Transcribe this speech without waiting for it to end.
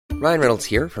Ryan Reynolds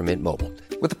here from Mint Mobile.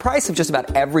 With the price of just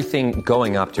about everything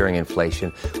going up during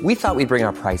inflation, we thought we'd bring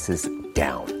our prices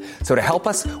down. So to help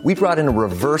us, we brought in a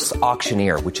reverse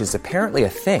auctioneer, which is apparently a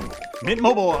thing. Mint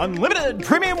Mobile Unlimited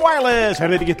Premium Wireless. How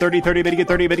to get 30, 30, bit to get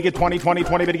 30, bit to get 20, 20,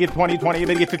 20, bit to get 20, 20,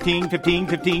 bit to get 15, 15,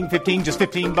 15, 15, just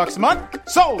 $15 a month?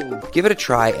 Sold! Give it a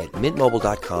try at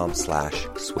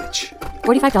mintmobile.com/switch.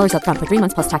 $45 up front for 3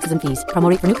 months plus taxes and fees. Promo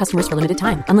rate for new customers for limited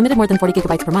time. Unlimited more than 40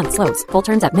 gigabytes per month. Slows full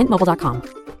terms at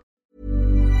mintmobile.com.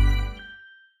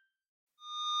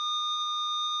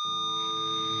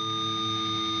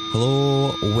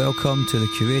 Hello, welcome to the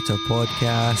Curator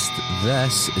Podcast.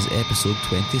 This is episode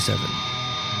 27.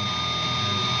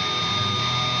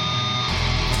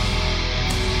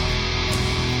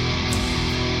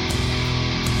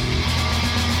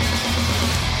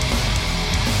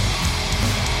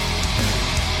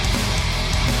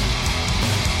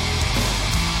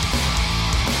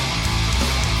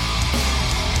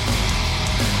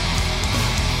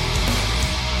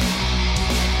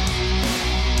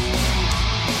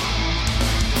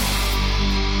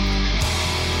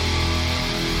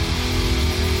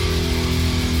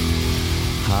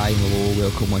 Hi, hello,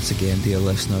 welcome once again, dear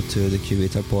listener, to the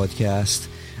Curator Podcast.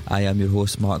 I am your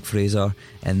host, Mark Fraser,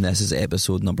 and this is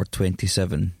episode number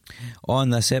 27.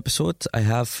 On this episode, I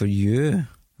have for you,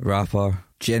 rapper,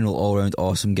 general all-round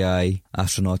awesome guy,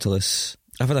 Astronautalis.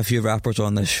 I've had a few rappers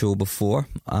on this show before,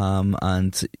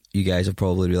 and you guys have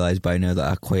probably realised by now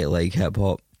that I quite like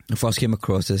hip-hop. I first came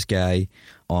across this guy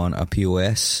on a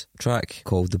POS track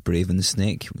called The Brave and the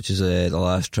Snake, which is the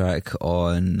last track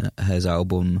on his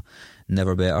album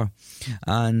Never Better,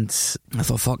 and I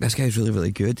thought, fuck, this guy's really,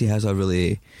 really good. He has a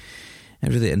really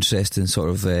interesting sort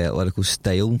of lyrical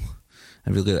style,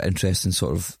 a really interesting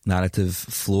sort of narrative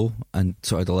flow and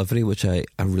sort of delivery, which I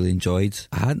really enjoyed.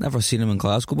 I had never seen him in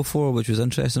Glasgow before, which was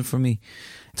interesting for me.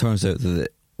 It turns out that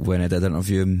when I did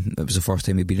interview him, it was the first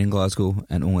time he'd been in Glasgow,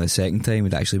 and only the second time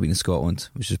he'd actually been in Scotland,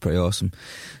 which is pretty awesome.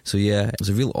 So yeah, it was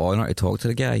a real honour to talk to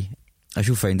the guy. As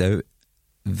you'll find out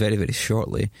very, very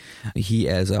shortly, he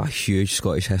is a huge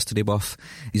Scottish history buff.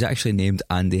 He's actually named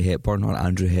Andy Hepburn, or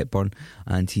Andrew Hepburn,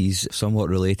 and he's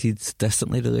somewhat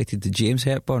distantly related to James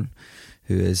Hepburn,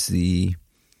 who is the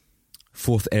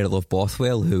 4th Earl of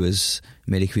Bothwell, who is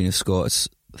Mary Queen of Scots'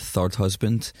 third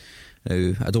husband.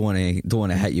 Now, I don't want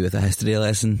to hit you with a history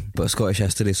lesson, but Scottish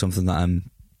history is something that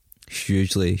I'm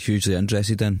hugely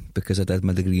interested in, because I did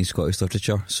my degree in Scottish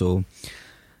literature. So,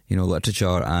 you know,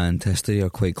 literature and history are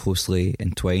quite closely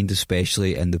entwined,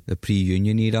 especially in the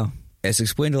pre-Union era. It's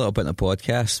explained a little bit in the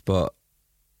podcast, but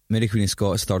Mary Queen of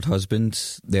Scots' third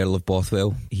husband, the Earl of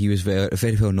Bothwell, he was very,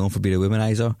 very well known for being a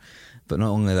womaniser, but not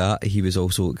only that, he was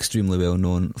also extremely well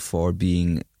known for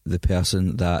being the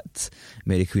person that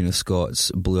Mary Queen of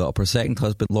Scots blew up her second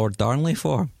husband, Lord Darnley,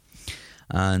 for.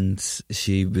 And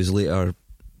she later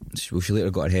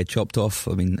got her head chopped off.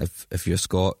 I mean, if you're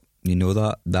Scot, you know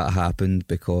that happened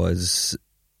because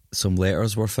some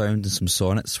letters were found and some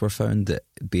sonnets were found that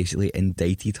basically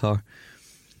indicted her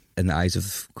in the eyes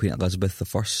of Queen Elizabeth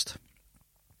I.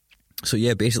 So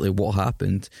yeah, basically what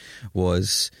happened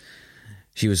was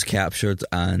she was captured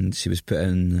and she was put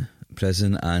in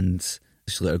prison, and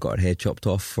she later got her head chopped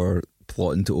off for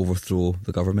plotting to overthrow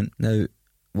the government. Now,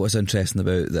 what's interesting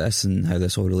about this and how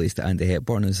this all relates to Andy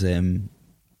Hepburn is, and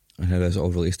how this all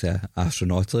relates to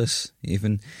Astronautalis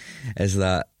even, is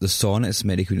that the sonnets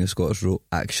Mary Queen of Scots wrote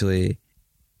actually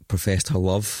professed her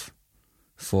love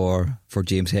for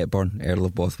James Hepburn, Earl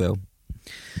of Bothwell.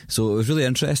 So it was really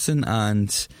interesting,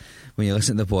 and when you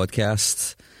listen to the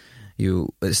podcast,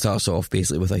 it starts off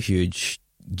basically with a huge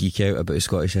geek out about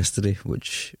Scottish history,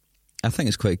 which I think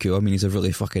is quite cool. I mean, he's a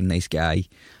really fucking nice guy,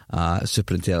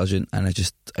 super intelligent, and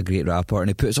just a great rapper, and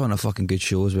he puts on a fucking good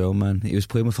show as well, man. He was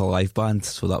playing with a live band,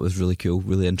 so that was really cool,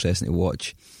 really interesting to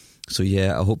watch. So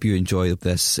yeah, I hope you enjoy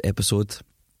this episode.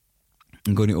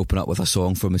 I'm going to open up with a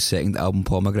song from his second album,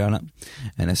 Pomegranate,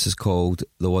 and this is called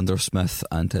The Wondersmith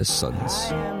and His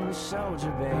Sons. I am a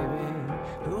soldier, baby,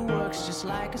 who works just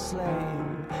like a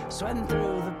slave, sweating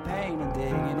through the pain and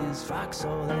digging his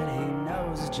foxhole that he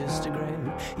knows is just a grave.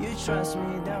 You trust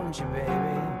me, don't you, baby?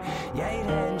 Yeah, you'd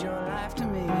hand your life to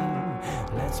me.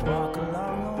 Let's walk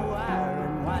along the wire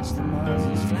and watch the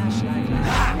muzzles flash like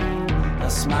lightning.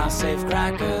 A smile safe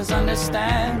crackers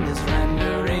understand is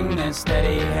rendering their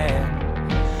steady hand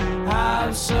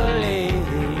obsolete.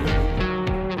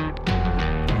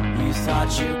 You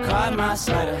thought you caught my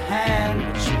sleight of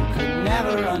hand, but you could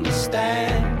never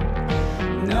understand.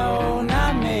 No,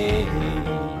 not me.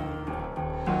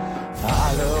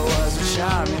 Father was a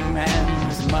charming man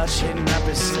with much hidden up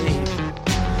his sleeve.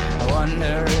 I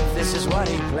wonder if this is what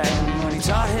he planned when he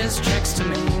taught his tricks to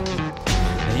me.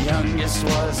 The youngest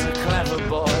was a clever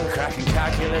boy, cracking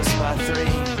calculus by 3.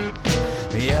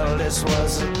 The eldest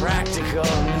was a practical,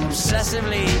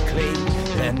 obsessively clean.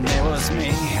 Then there was me.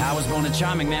 I was born a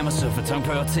charming man with silver tongue,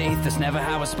 pearl teeth. That's never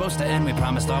how it's supposed to end. We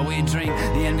promised all we'd dream.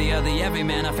 The envy of the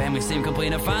everyman. Our family seemed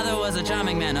complete. A father was a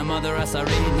charming man. A mother, us I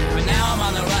read. But now I'm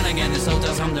on the run again. This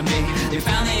hotel's home to me. They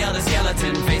found the other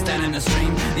skeleton face down in the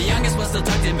stream. The youngest was still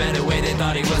tucked in bed the way they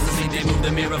thought he was asleep. They moved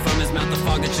the mirror from his mouth. The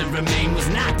fog that should remain was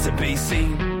not to be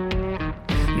seen.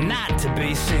 Not to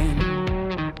be seen.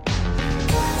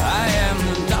 I am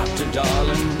the doctor,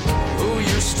 darling, who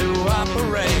used to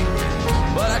operate.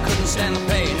 But I couldn't stand the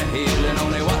pain of healing,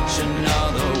 only watch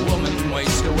another woman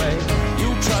waste away.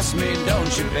 You trust me,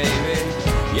 don't you, baby?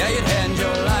 Yeah, you'd hand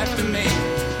your life to me.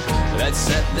 Let's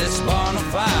set this barn on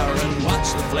fire and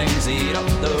watch the flames eat up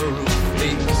the roof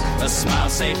leaves. A smile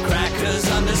safe crackers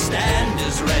understand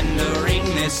is rendering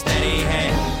this steady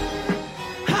hand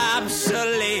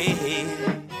obsolete.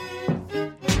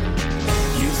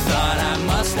 You thought I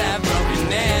must have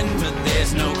broken in, but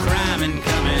there's no crime in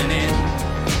coming in.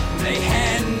 They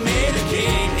hand me the key.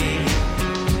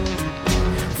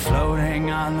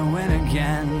 Floating on the wind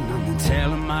again, on the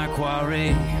tail of my quarry.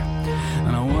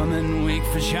 And a woman weak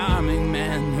for charming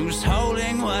men, who's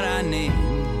holding what I need.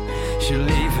 She'll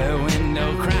leave her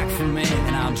window cracked for me,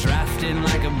 and I'll draft in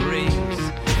like a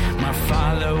breeze. My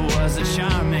father was a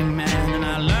charming man, and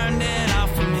I learned it all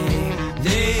from me.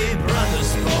 The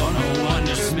brothers born a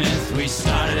wondersmith, we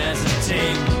started as a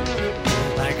team.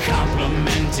 Like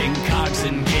complementing cogs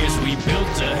and gears, we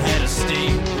built a head of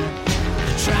steam.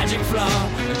 The tragic flaw,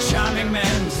 a charming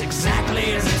man's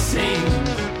exactly as it seems.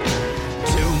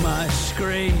 Too much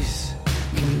grease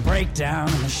can break down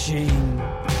a machine.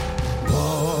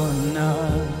 Pour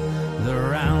another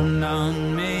round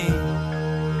on me.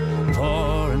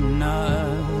 Pour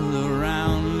another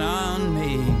round on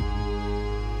me.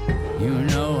 You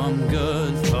know I'm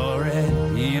good for it.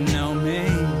 You know me.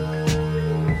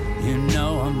 You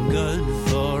know I'm good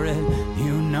for it.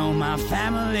 You know my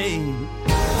family.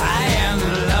 I am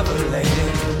the lover lady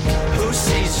who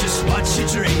sees just what you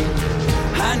dream.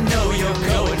 I know you're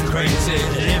going crazy,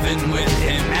 living with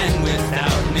him and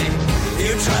without me.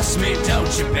 You trust me,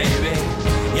 don't you, baby?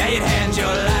 Yeah, you'd hand your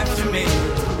life to me.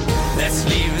 Let's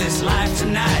leave this life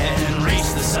tonight and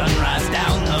reach the sunrise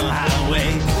down the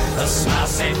highway. A smile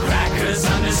safe crackers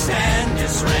understand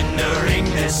is rendering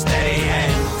this steady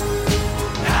hand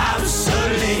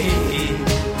obsolete.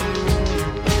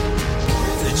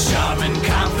 The charm and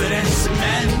confidence of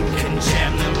men can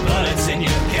jam the bullets in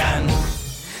your gun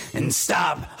and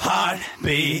stop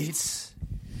heartbeats.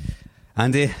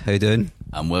 Andy, how you doing?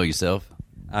 I'm well, yourself?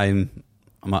 I'm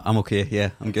okay,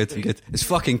 yeah, I'm good. It's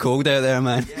fucking cold out there,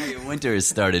 man. Yeah, winter has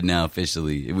started now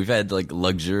officially. We've had like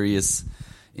luxurious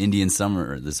Indian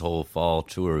summer this whole fall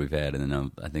tour we've had, and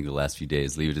then I think the last few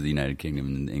days leave it to the United Kingdom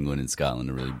and England and Scotland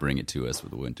to really bring it to us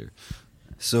with the winter.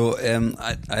 So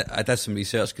I did some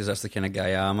research because that's the kind of guy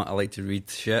I am. I like to read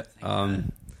shit.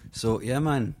 So yeah,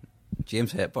 man,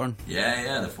 James Hepburn.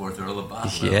 Yeah, the fourth Earl of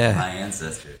Bath. Yeah, my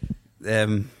ancestor.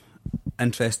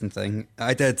 Interesting thing.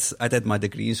 I did my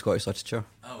degree in Scottish literature.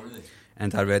 Oh, really?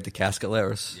 And I read the casket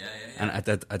letters. Yeah. And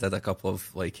I did a couple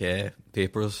of like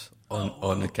papers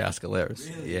on the casket letters.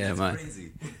 Really? Yeah, That's man.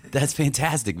 Crazy. That's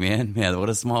fantastic, man. Man, what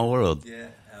a small world. Yeah.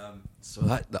 So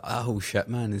that whole shit,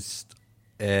 man, is.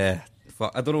 I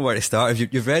don't know where to start.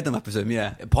 If you've read them, I presume,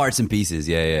 yeah. Parts and pieces,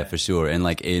 yeah, for sure. And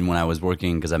like when I was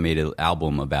working, because I made an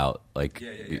album about like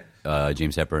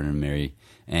James Hepburn and Mary.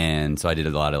 And so I did a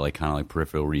lot of like kind of like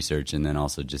peripheral research, and then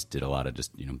also just did a lot of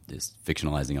just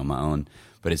fictionalizing on my own.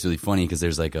 But it's really funny because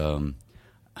there's like I'm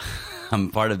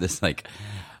part of this like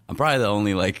I'm probably the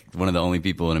only like one of the only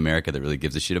people in America that really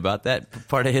gives a shit about that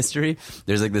part of history.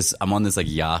 There's like this I'm on this like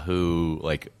Yahoo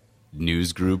like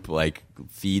news group like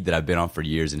feed that I've been on for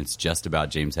years, and it's just about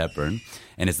James Hepburn.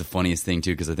 And it's the funniest thing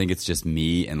too, because I think it's just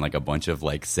me and like a bunch of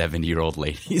like 70-year-old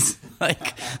ladies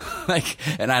like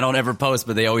and I don't ever post,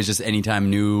 but they always just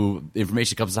anytime new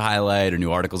information comes to highlight or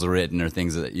new articles are written or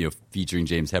things that featuring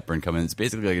James Hepburn come in, it's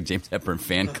basically like a James Hepburn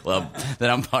fan club that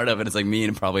I'm part of, and it's like me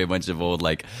and probably a bunch of old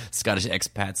like Scottish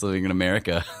expats living in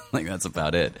America. Like that's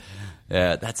about it.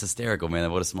 Yeah, that's hysterical,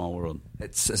 man. What a small world.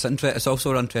 It's It's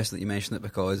also interesting that you mention it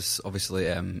because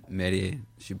obviously Mary,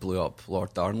 she blew up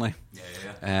Lord Darnley.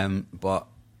 Yeah. But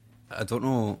I don't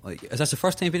know. Like, is this the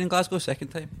first time you've been in Glasgow? Second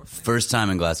time? First time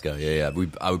in Glasgow. Yeah. We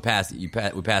passed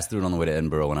through it on the way to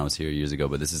Edinburgh when I was here years ago.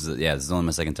 But this is only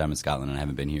my second time in Scotland, and I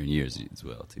haven't been here in years as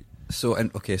well too. So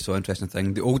interesting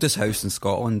thing. The oldest house in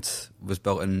Scotland was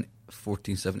built in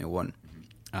 1471,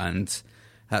 and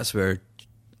that's where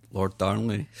Lord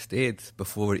Darnley stayed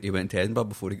before he went to Edinburgh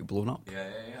before he got blown up. Yeah.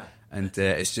 And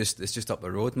it's just up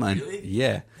the road, man. Really?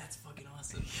 Yeah. That's fucking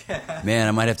awesome. Man,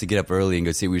 I might have to get up early and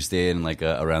go see. We were staying like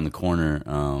around the corner,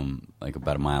 like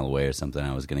about a mile away or something.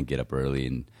 I was gonna get up early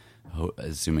and,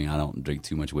 assuming I don't drink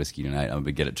too much whiskey tonight, I'm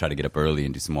gonna try to get up early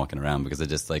and do some walking around because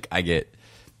I get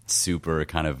super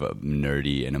kind of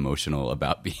nerdy and emotional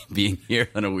about being here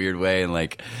in a weird way. And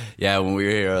like, yeah, when we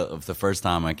were here the first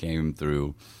time I came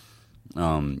through.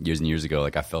 Years and years ago,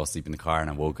 like I fell asleep in the car and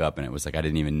I woke up and it was like I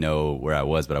didn't even know where I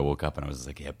was, but I woke up and I was just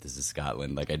like, yep, this is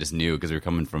Scotland. Like I just knew because we were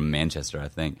coming from Manchester, I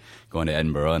think, going to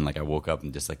Edinburgh, and like I woke up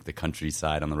and just like the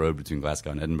countryside on the road between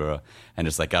Glasgow and Edinburgh, and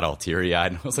just like got all teary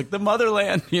eyed and I was like, the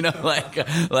motherland,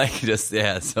 like just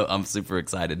yeah. So I'm super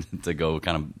excited to go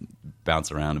kind of bounce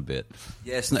around a bit.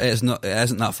 Yeah, it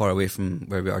isn't that far away from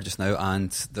where we are just now, and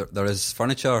there is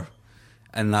furniture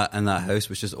in that house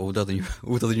which is older than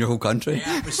your whole country.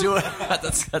 Yeah, for sure.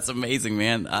 That's amazing,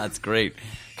 man. That's great.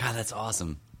 God, that's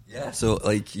awesome. Yeah, so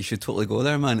like you should totally go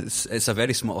there, man. It's a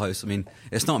very small house. I mean,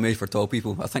 it's not made for tall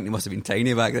people. I think they must have been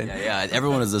tiny back then. Yeah.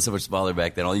 Everyone was so much smaller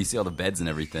back then. You see all the beds and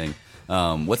everything.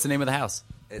 What's the name of the house?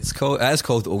 It's called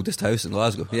the oldest house in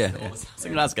Glasgow. Yeah, oldest house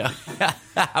in Glasgow.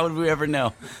 How would we ever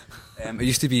know? It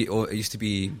used to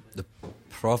be the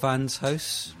Provans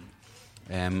house.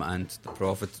 And the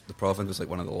Prophet was like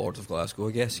one of the lords of Glasgow,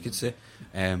 I guess you could say.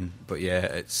 But yeah,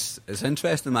 it's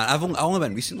interesting, man. I only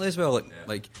went recently as well.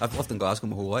 Like I've lived in Glasgow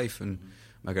my whole life, and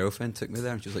my girlfriend took me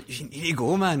there, and she was like, "You need to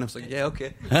go, man." I was like, "Yeah,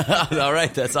 okay." All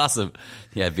right, that's awesome.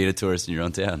 Yeah, being a tourist in your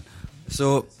own town.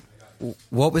 So,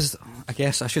 what was? I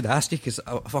guess I should ask you because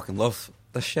I fucking love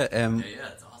this shit. Yeah,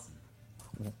 it's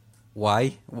awesome.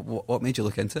 Why? What made you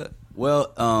look into it?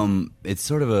 Well, it's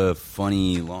sort of a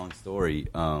funny, long story.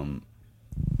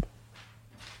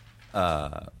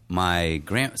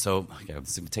 So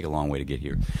this would take a long way to get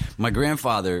here. My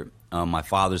grandfather, my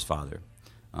father's father,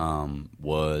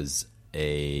 was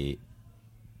so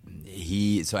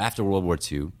after World War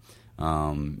II,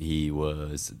 he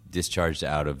was discharged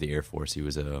out of the Air Force. He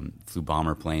was flew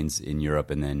bomber planes in Europe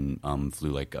and then flew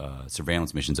like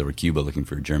surveillance missions over Cuba looking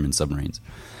for German submarines.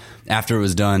 After it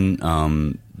was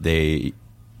done,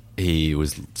 he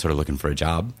was sort of looking for a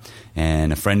job,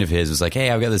 and a friend of his was like,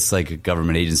 "Hey, I've got this like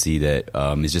government agency that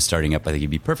is just starting up. I think you'd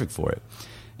be perfect for it."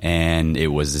 And it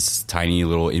was this tiny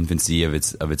little infancy of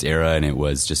its era, and it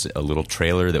was just a little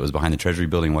trailer that was behind the Treasury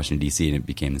Building in Washington D.C., and it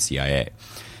became the CIA.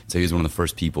 So he was one of the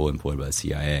first people employed by the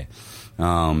CIA,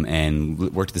 and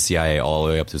worked at the CIA all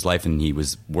the way up to his life. And he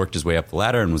worked his way up the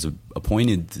ladder and was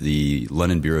appointed the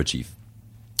London bureau chief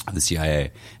of the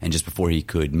CIA. And just before he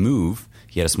could move,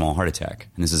 he had a small heart attack.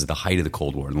 And this is at the height of the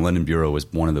Cold War. And the London Bureau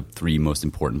was one of the 3 most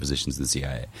important positions of the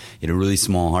CIA. He had a really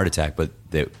small heart attack, but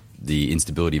the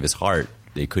instability of his heart,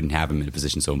 they couldn't have him in a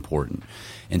position so important.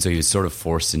 And so he was sort of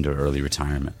forced into early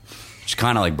retirement, which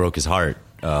kind of like broke his heart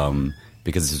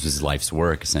because this was his life's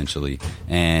work, essentially.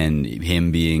 And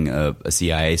him being a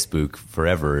CIA spook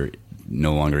forever,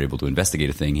 no longer able to investigate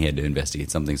a thing, he had to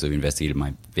investigate something. So he investigated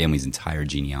my family's entire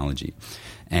genealogy.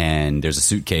 And there's a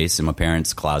suitcase in my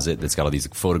parents' closet that's got all these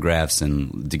photographs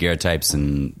and daguerreotypes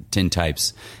and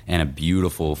tintypes and a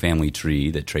beautiful family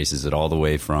tree that traces it all the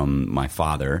way from my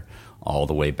father all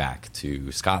the way back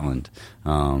to Scotland.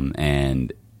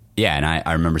 And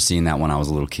I remember seeing that when I was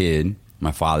a little kid,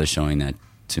 my father showing that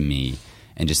to me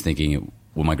and just thinking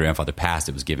when my grandfather passed,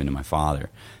 it was given to my father.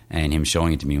 And him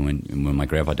showing it to me when my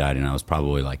grandpa died, and I was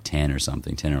probably like 10 or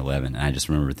 11. And I just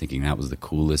remember thinking that was the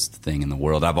coolest thing in the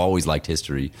world. I've always liked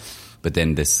history, but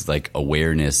then this like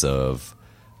awareness of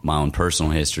my own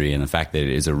personal history and the fact that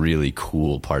it is a really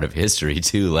cool part of history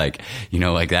too. Like,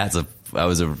 like that's a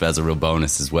real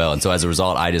bonus as well. And so as a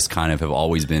result, I just kind of have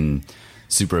always been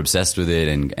super obsessed with it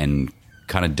and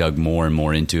kind of dug more and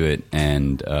more into it.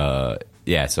 And so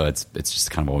it's just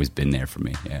kind of always been there for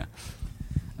me. Yeah.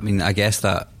 I mean, I guess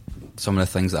that some of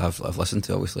the things that I've listened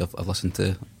to, obviously I've listened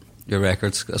to your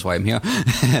records, that's why I'm here.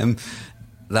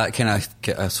 That kind of,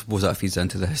 I suppose that feeds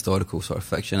into the historical sort of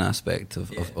fiction aspect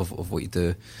of what you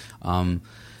do. And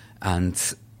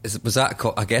was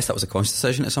that, I guess that was a conscious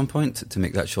decision at some point to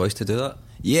make that choice to do that?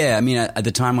 Yeah, I mean, at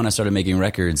the time when I started making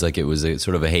records, like it was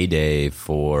sort of a heyday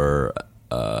for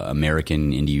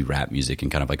American indie rap music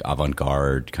and kind of like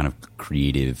avant-garde, kind of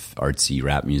creative, artsy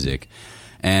rap music.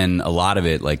 And a lot of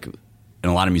it, like,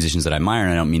 and a lot of musicians that I admire,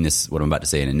 and I don't mean this, what I'm about to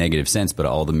say, in a negative sense, but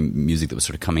all the music that was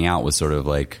sort of coming out was sort of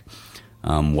like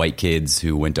white kids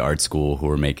who went to art school who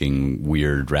were making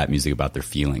weird rap music about their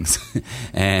feelings.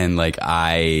 And like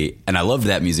I loved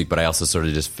that music, but I also sort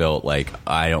of just felt like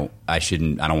I don't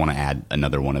want to add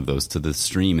another one of those to the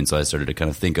stream. And so I started to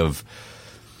kind of think of,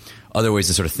 other ways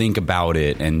to sort of think about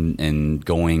it, and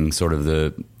going sort of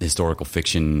the historical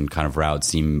fiction kind of route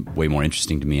seem way more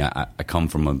interesting to me. I come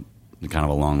from a kind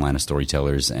of a long line of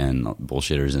storytellers and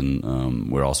bullshitters,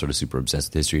 and we're all sort of super obsessed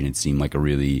with history, and it seemed like a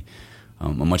really a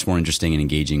much more interesting and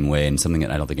engaging way, and something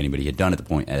that I don't think anybody had done at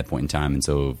that point in time. And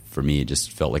so for me, it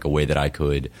just felt like a way that I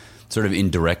could sort of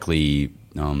indirectly,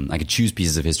 I could choose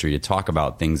pieces of history to talk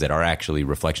about things that are actually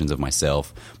reflections of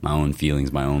myself, my own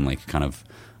feelings, my own like kind of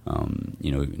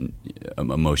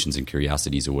emotions and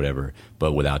curiosities or whatever,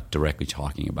 but without directly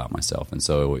talking about myself. And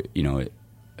so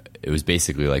it was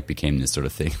basically like became this sort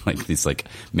of thing, like this, like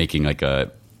making like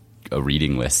a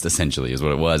reading list essentially is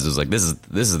what it was. It was like, this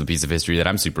is the piece of history that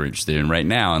I'm super interested in right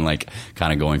now, and like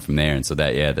kind of going from there. And so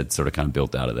that sort of kind of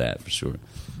built out of that for sure.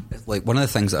 Like one of the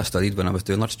things that I studied when I was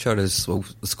doing literature is, well,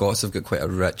 the Scots have got quite a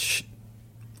rich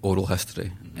oral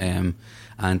history, and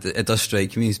it does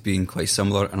strike me as being quite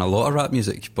similar in a lot of rap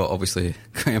music, but obviously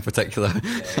quite in particular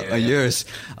yours.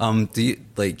 Do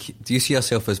you see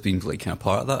yourself as being like kind of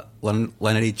part of that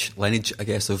lineage, I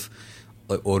guess, of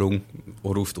like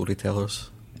oral storytellers?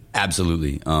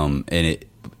 Absolutely, and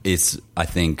it's I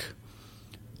think,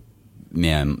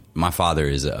 man, my father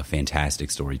is a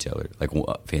fantastic storyteller, like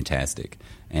fantastic.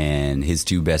 And his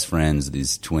two best friends,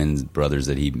 these twin brothers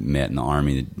that he met in the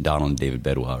Army, Donald and David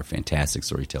Bedwell, are fantastic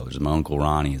storytellers. My uncle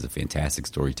Ronnie is a fantastic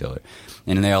storyteller.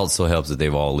 And it also helps that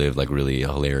they've all lived like really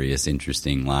hilarious,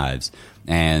 interesting lives.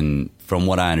 And from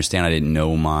what I understand, I didn't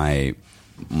know my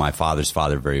father's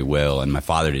father very well, and my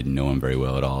father didn't know him very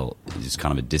well at all. He's just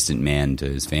kind of a distant man to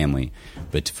his family.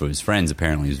 But for his friends,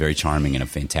 apparently, he was very charming and a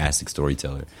fantastic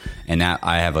storyteller. And now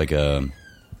I have like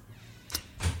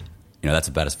that's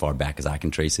about as far back as I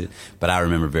can trace it. But I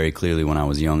remember very clearly when I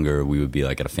was younger, we would be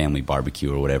like at a family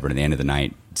barbecue or whatever, and at the end of the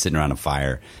night, sitting around a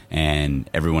fire, and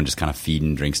everyone just kind of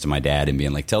feeding drinks to my dad and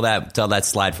being like, tell that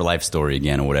Slide for Life story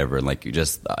again or whatever. And like, it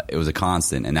was a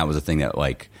constant, and that was a thing that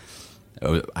like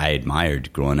I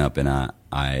admired growing up, and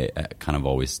I kind of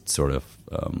always sort of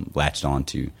latched on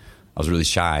to. I was really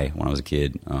shy when I was a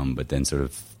kid, but then sort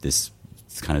of this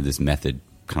method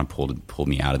kind of pulled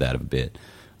me out of that a bit.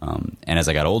 And as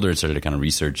I got older and started to kind of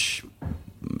research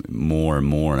more and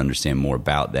more and understand more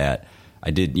about that, I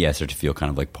did, start to feel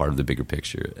kind of like part of the bigger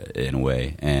picture in a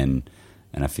way. And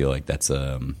I feel like that's,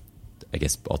 I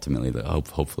guess, ultimately,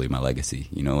 hopefully my legacy.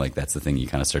 Like that's the thing you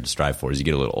kind of start to strive for as you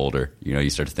get a little older. You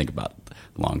start to think about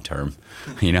long term,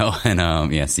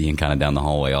 and seeing kind of down the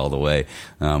hallway all the way.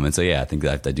 And so, I think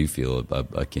that I do feel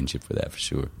a kinship for that for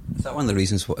sure. Is that one of the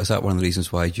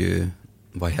reasons? Why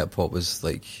hip hop was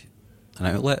like an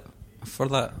outlet for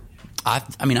that? I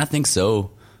think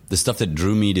so. The stuff that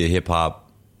drew me to hip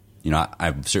hop,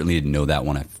 I certainly didn't know that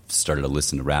when I started to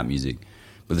listen to rap music.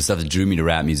 But the stuff that drew me to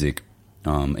rap music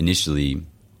initially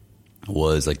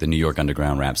was like the New York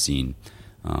underground rap scene,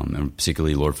 and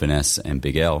particularly Lord Finesse and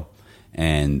Big L.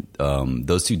 And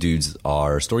those two dudes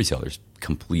are storytellers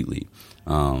completely.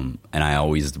 And I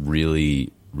always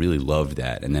really, really loved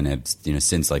that. And then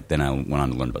since like then I went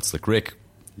on to learn about Slick Rick,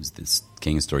 who's this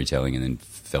king of storytelling, and then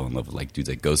fell in love with like dudes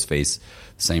like Ghostface,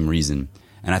 same reason.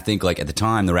 And I think like at the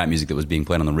time, the rap music that was being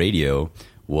played on the radio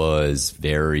was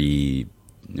it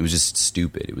was just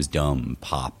stupid. It was dumb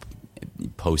pop,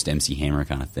 post MC Hammer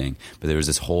kind of thing. But there was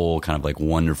this whole kind of like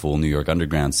wonderful New York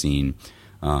underground scene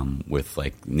with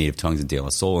like Native Tongues and De La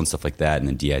Soul and stuff like that, and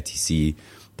then DITC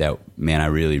that, man, I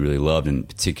really, really loved. And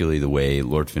particularly the way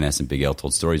Lord Finesse and Big L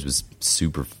told stories was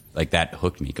super, like that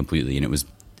hooked me completely. And it was,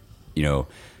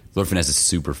 Lord Finesse is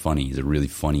super funny. He's a really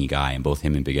funny guy, and both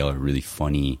him and Big L are really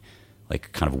funny,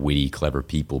 like kind of witty, clever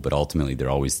people, but ultimately they're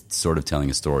always sort of telling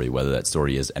a story, whether that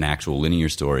story is an actual linear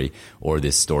story or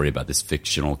this story about this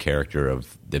fictional character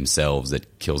of themselves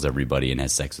that kills everybody and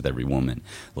has sex with every woman.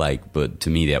 Like, but to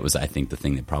me, that was, I think, the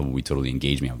thing that probably totally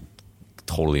engaged me. I'm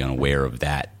totally unaware of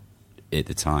that at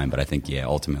the time, but I think,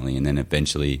 ultimately, and then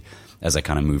eventually, as I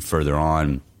kind of moved further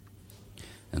on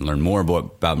and learned more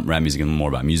about rap music and more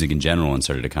about music in general, and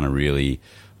started to kind of really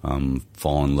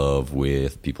fall in love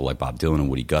with people like Bob Dylan and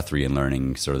Woody Guthrie, and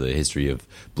learning sort of the history of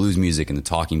blues music and the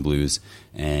talking blues,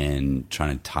 and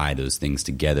trying to tie those things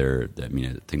together. I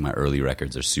think my early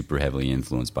records are super heavily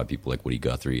influenced by people like Woody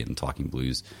Guthrie and talking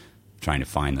blues, trying to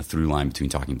find the through line between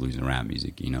talking blues and rap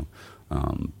music,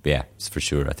 for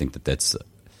sure. I think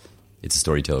it's a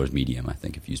storyteller's medium, I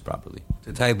think, if used properly.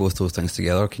 To tie both those things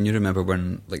together, can you remember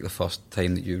when, like, the first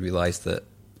time that you realised that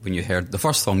when you heard the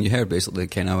first song you heard, basically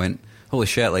kind of went, holy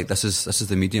shit, like this is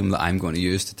the medium that I'm going to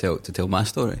use to tell my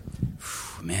story?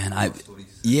 Man,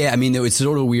 it's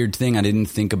sort of a weird thing. I didn't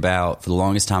think about, for the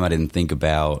longest time, I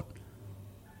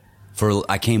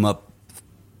came up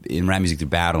in rap music through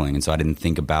battling, and so I didn't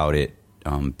think about it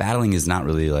battling is not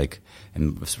really like,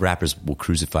 and rappers will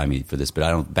crucify me for this,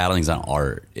 but battling's not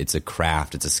art. It's a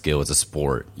craft, it's a skill, it's a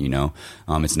sport, you know?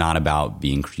 It's not about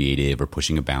being creative or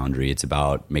pushing a boundary. It's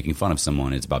about making fun of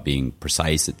someone. It's about being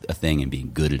precise at a thing and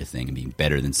being good at a thing and being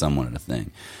better than someone at a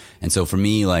thing. And so for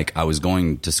me, like, I was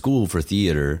going to school for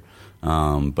theater,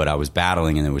 but I was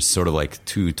battling, and it was sort of like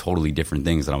two totally different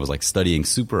things. And I was like studying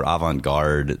super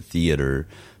avant-garde theater,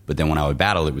 but then when I would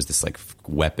battle, it was this like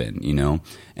weapon, you know?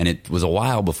 And it was a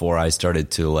while before I started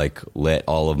to like let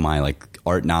all of my like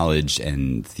art knowledge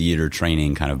and theater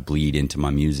training kind of bleed into my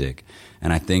music.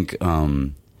 And I think if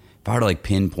I were to like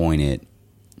pinpoint it,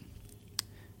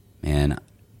 man,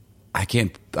 I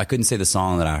couldn't say the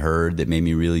song that I heard that made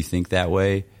me really think that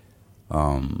way.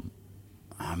 Oh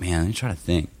man, let me try to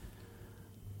think.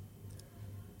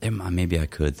 Maybe I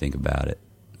could think about it.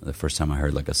 The first time I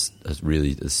heard like a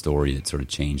story that sort of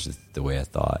changed the way I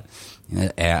thought.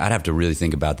 I'd have to really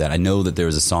think about that. I know that there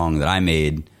was a song that I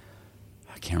made.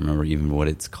 I can't remember even what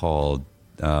it's called.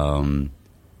 I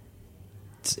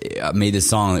made this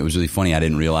song that was really funny. I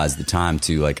didn't realize at the time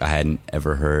too. Like I hadn't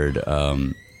ever heard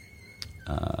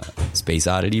Space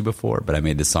Oddity before, but I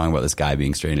made this song about this guy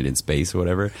being stranded in space or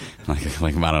whatever. Like I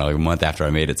don't know, like a month after I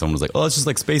made it, someone was like, "Oh, it's just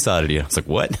like Space Oddity." And I was like,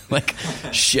 "What?" Like,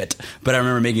 shit. But I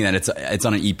remember making that. It's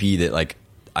on an EP that like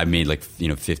I made like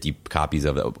 50 copies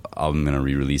of it. I'm gonna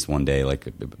re-release one day, like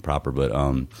proper. But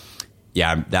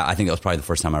yeah, I think that was probably the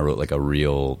first time I wrote like a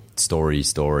real story,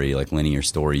 like linear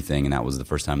story thing, and that was the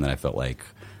first time that I felt like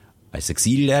I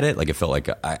succeeded at it. Like it felt like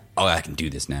I can do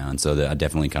this now, and so I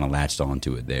definitely kind of latched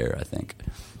onto it there, I think.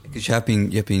 Because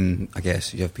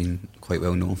you've been quite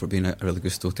well known for being a really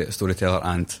good storyteller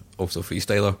and also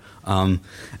freestyler.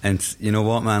 And you know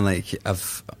what, man? Like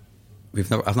I've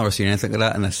never seen anything like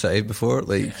that in this city before.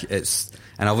 Like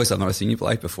and obviously I've never seen you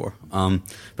live before. But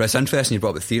it's interesting you brought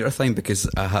up the theatre thing, because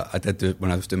I did do,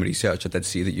 when I was doing my research, I did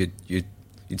see that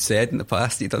you'd said in the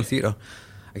past that you'd done theatre.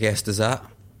 I guess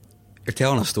you're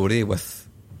telling a story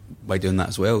by doing that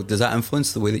as well. Does that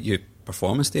influence the way that you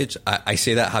perform on stage? I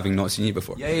say that having not seen you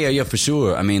before. Yeah, for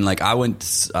sure. I mean, like I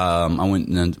went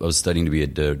and I was studying to be a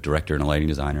director and a lighting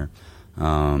designer,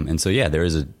 and so yeah, there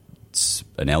is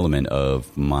an element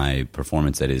of my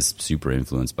performance that is super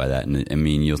influenced by that. And I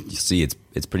mean, you'll see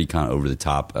it's pretty kind of over the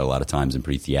top a lot of times and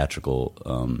pretty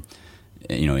theatrical.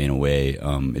 You know, in a way,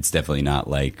 it's definitely not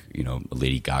like, you know, a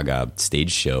Lady Gaga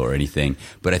stage show or anything.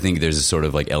 But I think there's a sort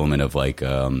of like element of like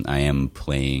I am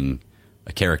playing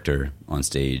a character on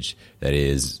stage that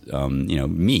is, you know,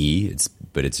 me.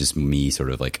 But it's just me sort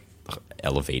of like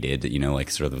elevated, you know, like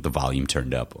sort of the volume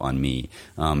turned up on me.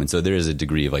 And so there is a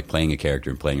degree of like playing a character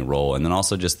and playing a role, and then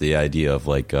also just the idea of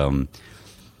like, there's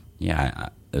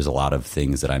a lot of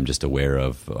things that I'm just aware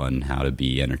of on how to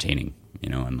be entertaining. You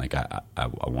know, and like I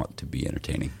want to be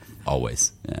entertaining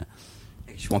always. Yeah,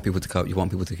 you want people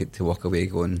to walk away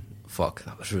going, "Fuck,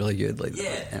 that was really good." Like,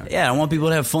 yeah. I want people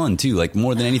to have fun too. Like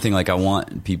more than anything, like I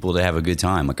want people to have a good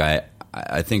time. Like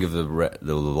I think of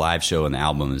the live show and the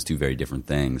album as two very different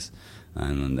things.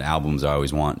 And the albums, I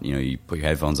always want, you know, you put your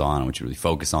headphones on, I want you to really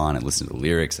focus on it, listen to the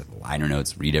lyrics, the liner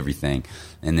notes, read everything.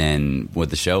 And then with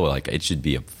the show, like it should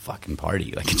be a fucking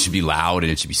party. Like it should be loud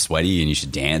and it should be sweaty and you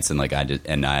should dance. And like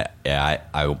and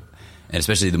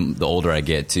especially the older I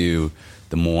get too,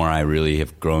 the more I really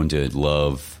have grown to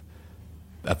love.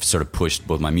 I've sort of pushed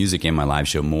both my music and my live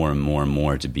show more and more and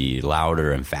more to be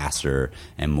louder and faster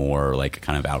and more like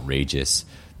kind of outrageous,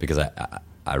 because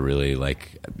I really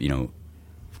like, you know,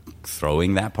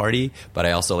 throwing that party, but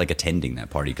I also like attending that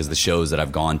party, because the shows that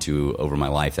I've gone to over my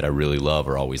life that I really love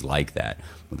are always like that,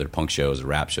 whether they're punk shows or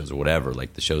rap shows or whatever.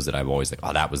 Like the shows that I'm always like,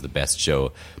 oh, that was the best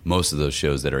show. Most of those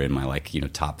shows that are in my like, you know,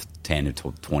 top 10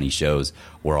 to 20 shows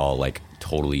were all like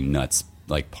totally nuts,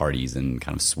 like parties and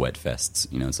kind of sweat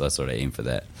fests, you know. So that's what I aim for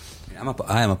that.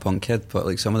 I am a punk kid, but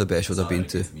like some of the best shows I've been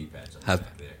to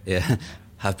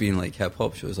have been like hip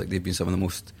hop shows. Like they've been some of the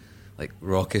most like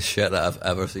raucous shit that I've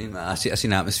ever seen. I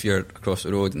seen Atmosphere across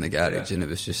the road in the garage, and it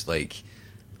was just like,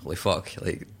 holy fuck!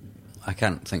 Like I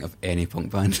can't think of any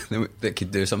punk band that could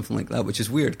do something like that, which is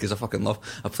weird because I fucking love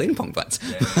playing punk bands.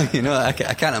 You know, I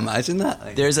can't imagine that.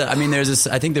 Like,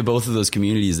 I think that both of those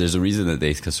communities, there's a reason that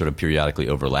they sort of periodically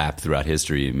overlap throughout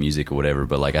history and music or whatever.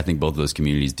 But like I think both of those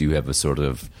communities do have a sort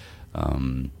of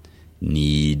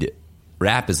need.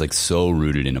 Rap is like so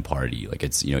rooted in a party. Like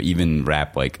it's, you know, even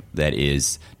rap like that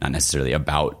is not necessarily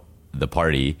about the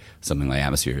party, something like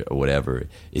Atmosphere or whatever,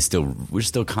 is still, we're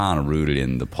still kind of rooted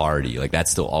in the party. Like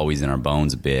that's still always in our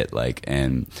bones a bit. Like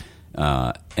and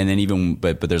then even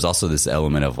but there's also this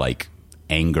element of like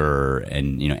anger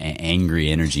and, you know,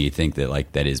 angry energy. I think that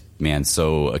like that is, man,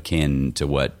 so akin to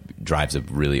what drives a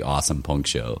really awesome punk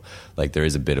show. Like there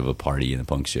is a bit of a party in the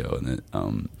punk show,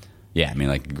 and yeah, I mean,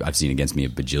 like I've seen Against Me a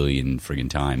bajillion friggin'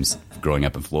 times growing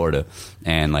up in Florida,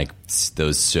 and like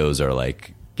those shows are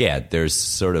like, yeah, there's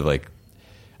sort of like,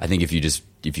 I think if you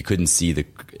couldn't see the,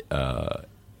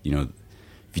 you know,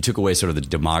 if you took away sort of the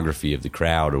demography of the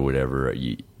crowd or whatever,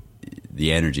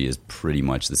 the energy is pretty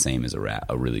much the same as a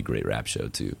really great rap show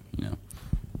too, you know.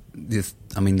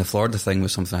 I mean, the Florida thing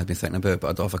was something I'd been thinking about, but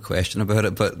I don't have a question about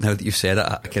it. But now that you've said it,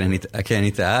 I kind of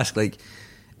need to ask. Like,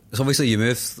 so obviously you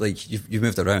moved, like you've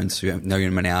moved around. So now you're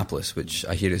in Minneapolis, which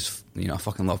I hear is, you know, I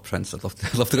fucking love Prince. I'd love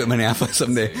to go to Minneapolis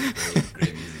someday.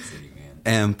 Great music city,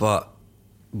 man. But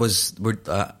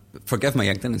forgive my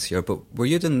ignorance here, but were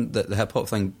you doing the hip hop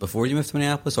thing before you moved to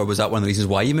Minneapolis, or was that one of the reasons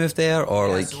why you moved there? Or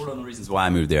yeah, like, sort of one of the reasons why I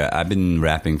moved there. I've been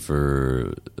rapping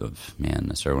for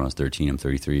I started when I was 13. I'm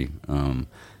 33.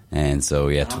 And so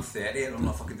yeah, I'm 30. I'm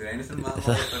not fucking doing anything.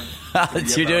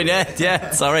 You're doing that? Yeah,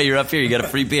 it's all right. You're up here. You got a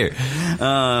free beer.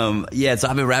 Yeah, so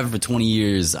I've been rapping for 20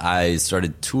 years. I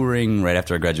started touring right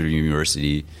after I graduated from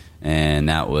university, and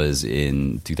that was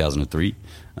in 2003.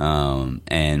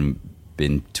 And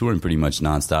been touring pretty much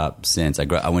nonstop since. I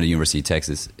went to University of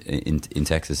Texas in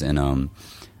Texas, and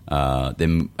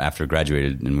then after I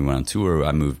graduated and we went on tour,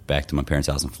 I moved back to my parents'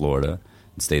 house in Florida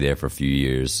and stayed there for a few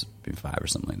years, maybe 5 or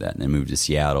something like that, and then moved to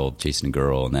Seattle chasing a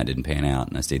girl, and that didn't pan out,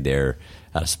 and I stayed there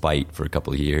out of spite for a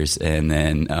couple of years, and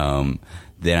then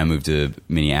I moved to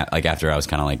Minneapolis. Like after I was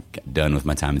kind of like done with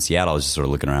my time in Seattle, I was just sort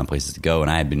of looking around places to go,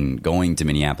 and I had been going to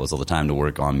Minneapolis all the time to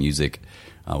work on music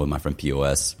with my friend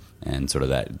POS, and sort of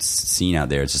that scene out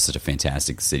there. It's just such a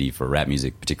fantastic city for rap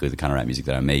music, particularly the kind of rap music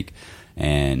that I make,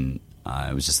 and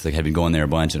I was just like, had been going there a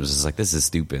bunch, and it was just like, this is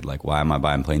stupid. Like, why am I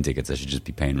buying plane tickets? I should just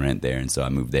be paying rent there. And so I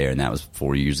moved there, and that was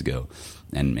 4 years ago.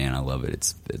 And man, I love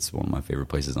it. It's one of my favorite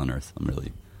places on earth.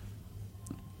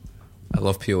 I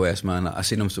love POS, man. I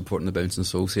seen them supporting the Bouncing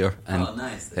Souls here, and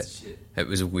nice. That's shit. It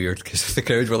was weird because the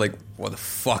crowd were like, "What the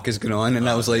fuck is going on?" And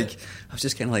I was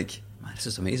just kind of like, "Man, this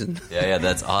is amazing." Yeah,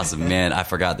 that's awesome, man. I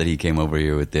forgot that he came over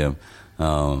here with them.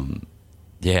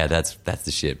 Yeah, that's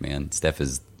the shit, man. Steph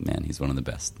is, man, he's one of the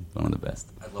best.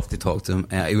 I'd love to talk to him.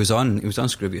 He was on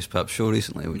Scroobius Pip's show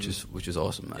recently, which is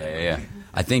awesome, man. Yeah.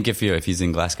 I think if he's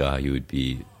in Glasgow, he would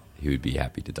be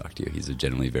happy to talk to you. He's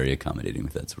generally very accommodating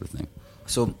with that sort of thing.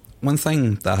 So one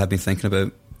thing that I have been thinking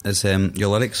about is your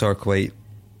lyrics are quite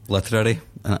literary.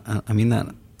 I mean that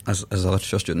as a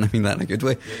literature student, I mean that in a good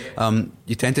way.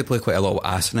 You tend to play quite a lot of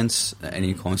assonance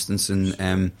and constants,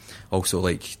 and also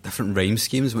like different rhyme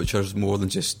schemes, which are more than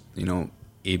just, you know,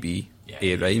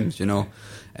 A rhymes, you know.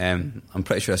 I'm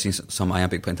pretty sure I've seen some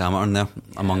iambic pentameter in there,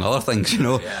 among other things, you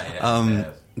know.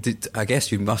 I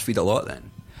guess you must read a lot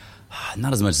then.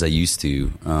 Not as much as I used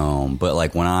to, but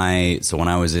like when I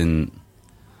was in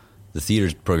the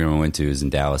theater program I went to is in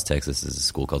Dallas, Texas. It's a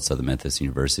school called Southern Methodist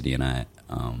University, and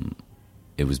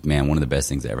it was, man, one of the best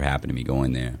things that ever happened to me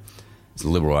going there. It's a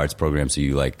liberal arts program, so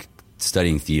you like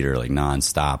studying theater like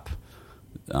nonstop,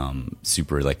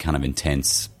 super like kind of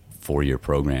intense 4-year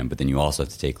program, but then you also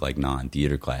have to take like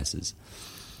non-theater classes.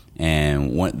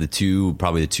 And the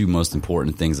two most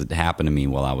important things that happened to me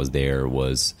while I was there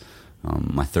was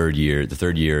my third year. The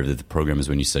third year of the program is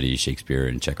when you study Shakespeare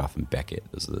and Chekhov and Beckett.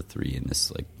 Those are the three in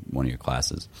this like one of your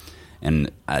classes.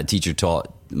 And my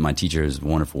teacher is a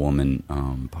wonderful woman,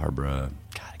 Barbara.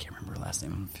 God, I can't remember her last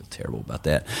name. I feel terrible about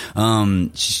that.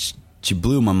 She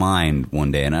blew my mind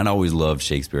one day, and I'd always loved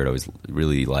Shakespeare. I'd always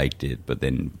really liked it. But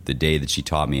then the day that she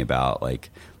taught me about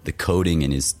like the coding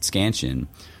in his scansion,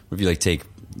 where if you like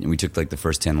we took like the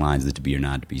first 10 lines of the to be or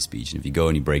not to be speech, and if you go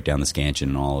and you break down the scansion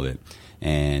and all of it,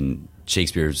 and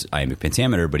Shakespeare's iambic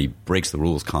pentameter, but he breaks the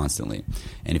rules constantly.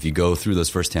 And if you go through those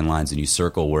first 10 lines and you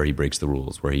circle where he breaks the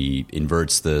rules, where he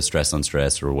inverts the stress on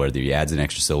stress, or whether he adds an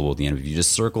extra syllable at the end, if you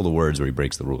just circle the words where he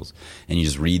breaks the rules, and you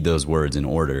just read those words in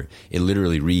order, it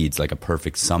literally reads like a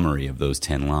perfect summary of those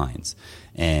 10 lines.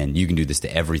 And you can do this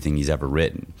to everything he's ever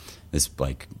written. This,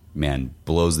 like, man,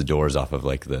 blows the doors off of,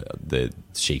 like, the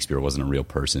Shakespeare wasn't a real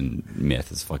person myth.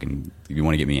 It's fucking, if you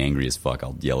want to get me angry as fuck,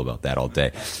 I'll yell about that all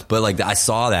day. But, like, I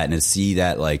saw that, and to see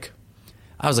that, like,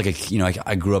 I was like,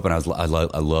 I grew up and I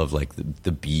love like,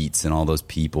 the beats and all those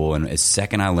people. And as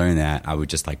second I learned that, I would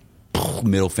just, like,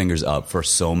 middle fingers up for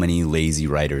so many lazy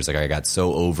writers. Like, I got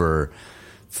so over,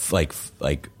 like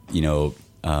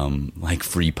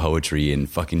free poetry, and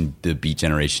fucking the beat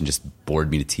generation just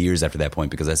bored me to tears after that point,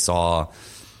 because I saw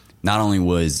not only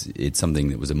was it something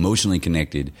that was emotionally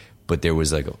connected, but there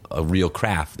was like a real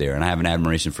craft there. And I have an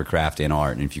admiration for craft and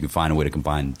art, and if you can find a way to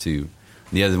combine the two.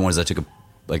 The other one is I took an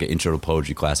intro to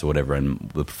poetry class or whatever,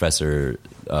 and the professor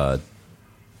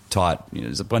taught,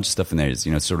 there's a bunch of stuff in there. It's,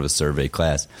 it's sort of a survey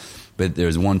class. But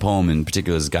there's one poem in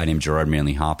particular, this guy named Gerard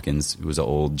Manley Hopkins, who was an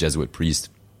old Jesuit priest,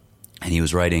 and he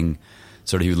was writing,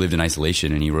 he lived in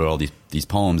isolation, and he wrote all these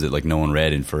poems that like no one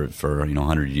read, and for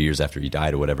 100 years after he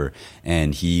died or whatever,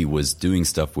 and he was doing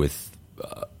stuff with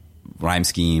rhyme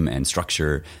scheme and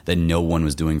structure that no one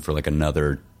was doing for like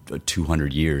another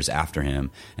 200 years after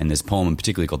him. And this poem in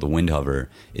particular called The Wind Hover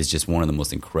is just one of the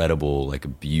most incredible,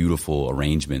 like beautiful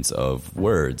arrangements of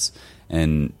words.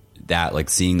 And that, like,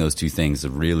 seeing those two things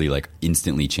really like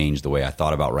instantly changed the way I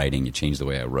thought about writing. It changed the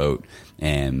way I wrote,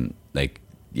 and like,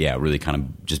 yeah, it really kind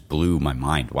of just blew my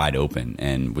mind wide open,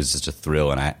 and was just a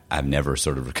thrill. And I've never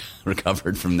sort of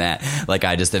recovered from that. Like,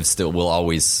 I just will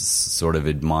always sort of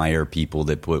admire people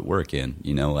that put work in,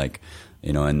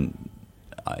 and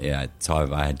yeah,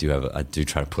 so I do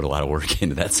try to put a lot of work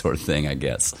into that sort of thing, I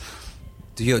guess.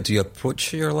 Do you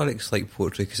approach your lyrics like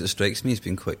poetry? Because it strikes me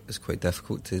it's quite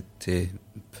difficult to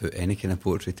put any kind of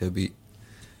poetry to a beat.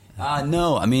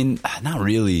 No, I mean, not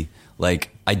really.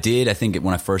 Like, I think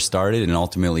when I first started, and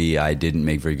ultimately I didn't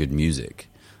make very good music.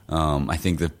 I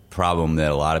think the problem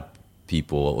that a lot of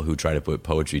people who try to put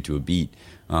poetry to a beat,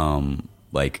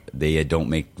 like, they don't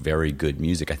make very good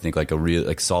music. I think like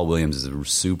Saul Williams is a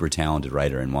super talented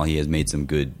writer, and while he has made some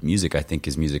good music, I think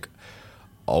his music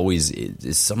always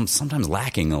is sometimes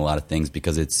lacking in a lot of things,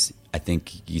 because I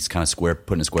think he's kind of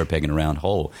putting a square peg in a round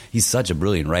hole. He's such a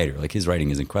brilliant writer. Like, his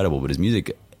writing is incredible, but his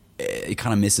music, it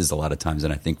kind of misses a lot of times,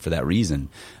 and I think for that reason.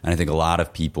 And I think a lot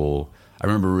of people, I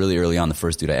remember really early on, the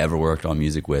first dude I ever worked on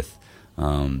music with,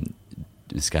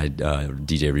 this guy,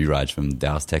 DJ Reraj from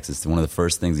Dallas, Texas, one of the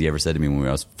first things he ever said to me when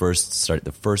I was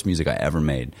the first music I ever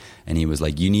made, and he was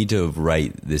like, you need to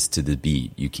write this to the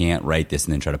beat. You can't write this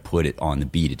and then try to put it on the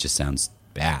beat. It just sounds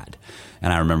bad.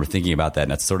 And I remember thinking about that,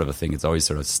 and that's sort of a thing. It's always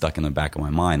sort of stuck in the back of my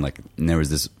mind. Like, and there was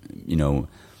this,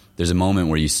 there's a moment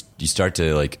where you start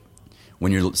to, like,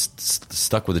 when you're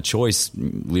stuck with a choice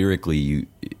lyrically,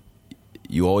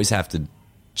 you always have to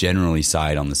generally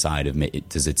side on the side of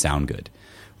does it sound good?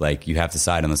 Like, you have to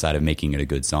side on the side of making it a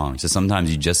good song. So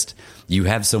sometimes you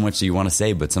have so much that you want to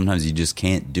say, but sometimes you just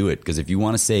can't do it. Because if you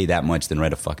want to say that much, then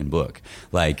write a fucking book.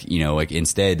 Like,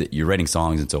 instead you're writing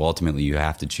songs, and so ultimately you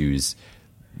have to choose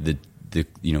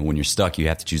when you're stuck, you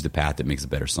have to choose the path that makes a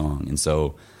better song. And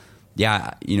so,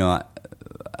 yeah,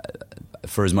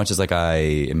 for as much as like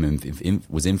I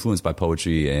was influenced by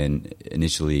poetry, and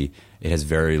initially, it has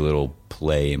very little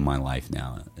play in my life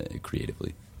now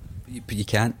creatively. But you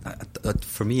can't,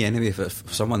 for me anyway,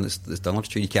 for someone that's done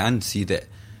literature, you can see that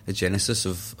the genesis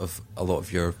of a lot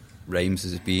of your rhymes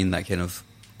as being that kind of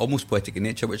almost poetic in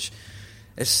nature, which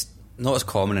is not as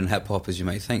common in hip hop as you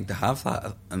might think to have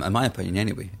that, in my opinion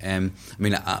anyway. I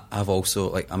mean, I've also,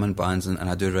 like, I'm in bands and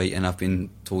I do write, and I've been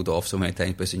told off so many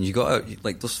times by saying, you got to,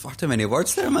 like, there's far too many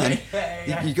words there, man.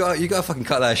 You got to fucking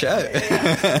cut that shit out.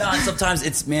 No, sometimes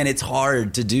it's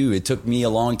hard to do. It took me a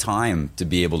long time to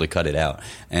be able to cut it out,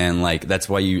 and like, that's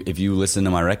why if you listen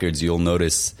to my records, you'll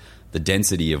notice the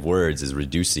density of words is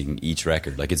reducing each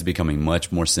record. Like, it's becoming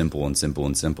much more simple and simple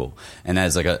and simple, and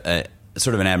that's like a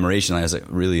sort of an admiration. I was like,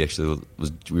 really, actually,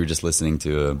 we were just listening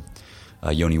to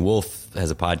Yoni Wolf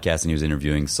has a podcast, and he was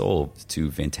interviewing Soul,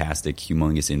 two fantastic,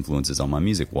 humongous influences on my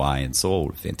music. Y and Soul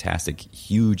were fantastic,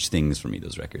 huge things for me,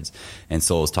 those records. And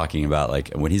Soul was talking about,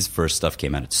 like, when his first stuff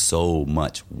came out, it's so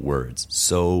much words,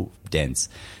 so dense.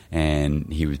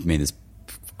 And he made this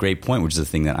great point, which is a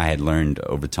thing that I had learned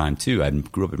over time too. I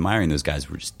grew up admiring those guys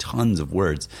who were just tons of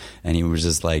words, and he was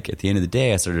just like, at the end of the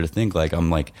day, I started to think, like, I'm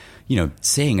like,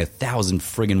 saying 1,000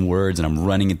 friggin' words, and I'm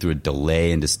running it through a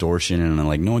delay and distortion, and I'm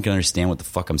like, no one can understand what the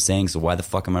fuck I'm saying, so why the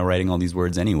fuck am I writing all these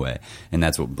words anyway? And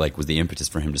that's what, like, was the impetus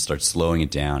for him to start slowing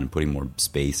it down and putting more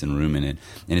space and room in it.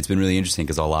 And it's been really interesting,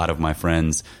 because a lot of my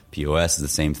friends, POS is the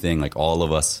same thing, like, all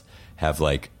of us have,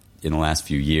 like, in the last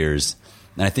few years,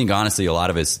 and I think honestly a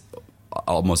lot of it's,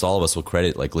 almost all of us will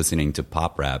credit, like, listening to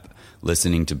pop rap,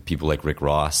 listening to people like Rick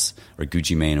Ross or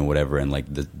Gucci Mane or whatever, and like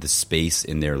the space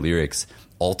in their lyrics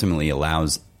ultimately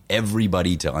allows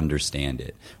everybody to understand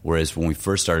it. Whereas when we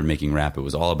first started making rap, it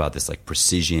was all about this, like,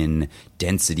 precision,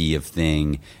 density of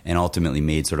thing, and ultimately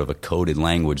made sort of a coded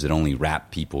language that only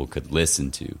rap people could listen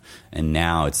to. And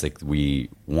now it's like we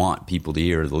want people to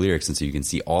hear the lyrics, and so you can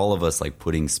see all of us, like,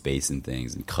 putting space in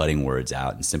things and cutting words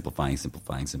out and simplifying.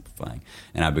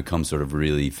 And I've become sort of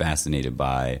really fascinated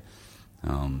by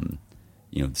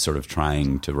sort of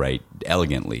trying to write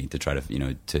elegantly, to try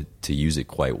to to use it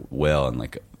quite well. And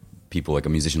like people like a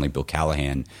musician like Bill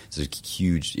Callahan is a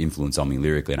huge influence on me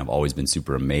lyrically, and I've always been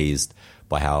super amazed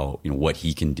by how what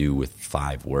he can do with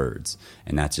 5 words.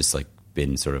 And that's just like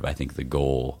been sort of, I think, the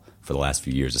goal for the last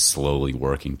few years is slowly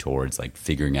working towards like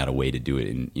figuring out a way to do it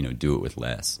and, you know, do it with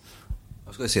less. I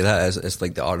was going to say that it's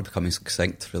like the art of becoming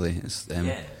succinct, really. It's,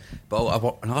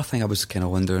 But another thing I was kind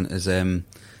of wondering is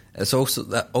it's also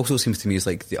that also seems to me is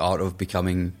like the art of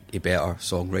becoming a better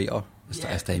songwriter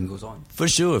as time goes on. For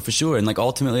sure. And like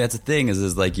ultimately that's the thing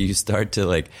is like you start to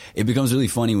like, it becomes really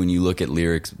funny when you look at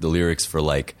the lyrics for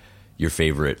like your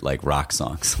favorite like rock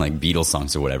songs, like Beatles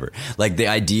songs or whatever. Like the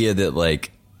idea that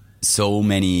like so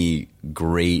many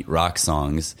great rock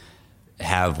songs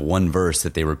have one verse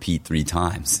that they repeat 3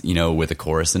 times, you know, with a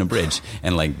chorus and a bridge,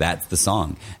 and like that's the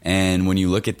song. And when you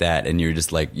look at that and you're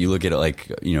just like, you look at it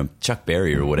like, you know, Chuck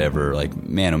Berry or whatever, like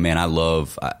man, oh man,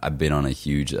 I've been on a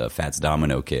huge Fats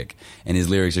Domino kick, and his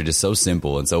lyrics are just so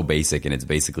simple and so basic, and it's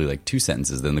basically like 2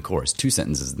 sentences then the chorus, 2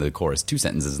 sentences in the chorus, 2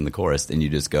 sentences in the chorus, and you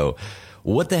just go,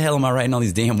 what the hell am I writing all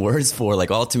these damn words for?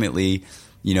 Like ultimately,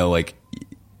 you know, like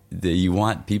you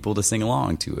want people to sing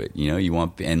along to it, you know, you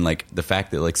want, and like the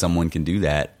fact that like someone can do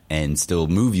that and still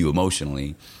move you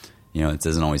emotionally, you know, it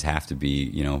doesn't always have to be,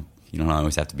 you know, you don't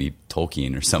always have to be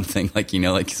Tolkien or something, like, you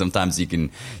know, like sometimes you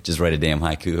can just write a damn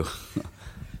haiku.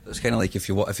 It's kind of like if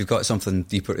you've got something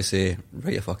deeper to say,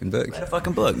 write a fucking book. Write a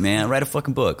fucking book, man. Write a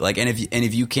fucking book. Like, and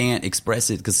if you can't express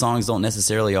it, because songs don't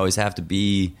necessarily always have to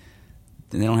be,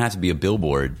 they don't have to be a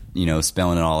billboard, you know,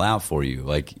 spelling it all out for you.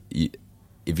 Like,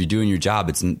 if you're doing your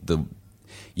job,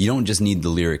 you don't just need the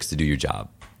lyrics to do your job.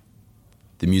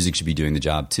 The music should be doing the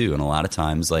job too. And a lot of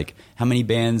times, like how many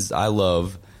bands I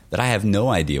love that I have no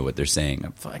idea what they're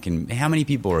saying. How many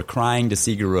people are crying to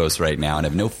Sigur Rós right now and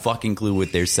have no fucking clue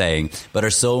what they're saying, but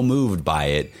are so moved by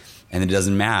it, and it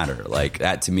doesn't matter. Like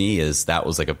that to me that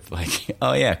was like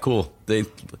oh yeah, cool.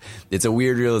 It's a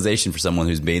weird realization for someone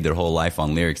who's made their whole life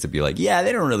on lyrics to be like, yeah,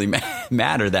 they don't really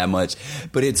matter that much,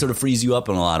 but it sort of frees you up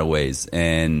in a lot of ways,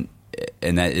 and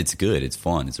that it's good, it's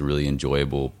fun, it's a really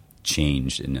enjoyable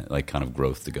change and like kind of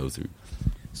growth to go through.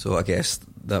 So I guess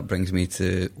that brings me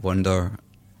to wonder,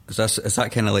 is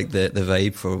that kind of like the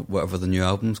vibe for whatever the new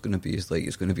album's going to be? It's like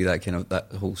it's going to be that kind of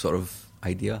that whole sort of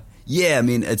idea. Yeah, I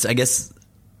mean, it's I guess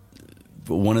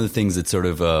one of the things that's sort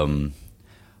of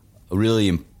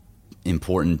really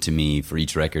important to me for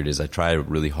each record is I try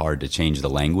really hard to change the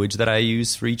language that I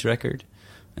use for each record.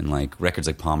 And like records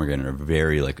like Pomegranate are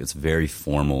very like, it's very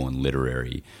formal and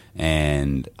literary,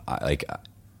 and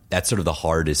that's sort of the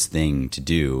hardest thing to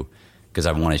do, because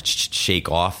I want to shake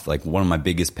off, like one of my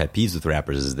biggest pet peeves with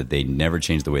rappers is that they never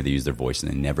change the way they use their voice,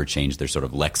 and they never change their sort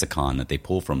of lexicon that they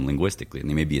pull from linguistically. And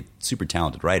they may be a super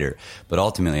talented writer, but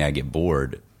ultimately I get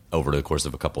bored over the course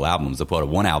of a couple albums. They'll put out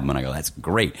one album and I go, that's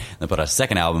great. And they'll put out a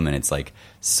second album and it's like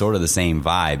sort of the same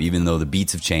vibe, even though the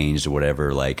beats have changed or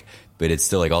whatever, like, but it's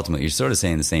still like ultimately you're sort of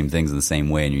saying the same things in the same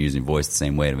way and you're using your voice the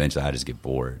same way, and eventually I just get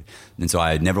bored. And so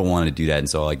I never wanted to do that. And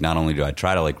so like not only do I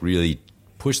try to like really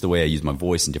push the way I use my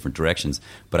voice in different directions,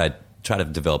 but I try to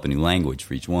develop a new language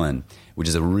for each one, which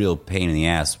is a real pain in the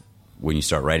ass when you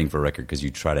start writing for a record, because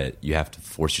you have to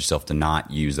force yourself to not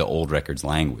use the old record's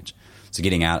language. So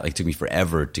getting out, like, it took me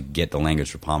forever to get the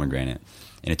language for Pomegranate,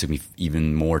 and it took me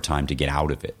even more time to get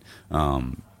out of it,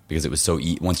 because it was so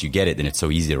once you get it, then it's so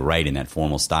easy to write in that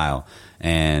formal style.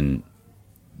 And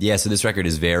yeah, so this record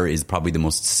is probably the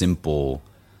most simple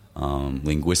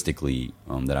linguistically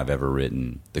that I've ever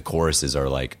written. The choruses are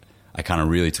like, I kind of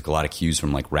really took a lot of cues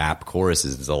from like rap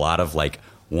choruses. There's a lot of like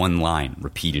one line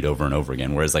repeated over and over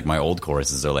again, whereas like my old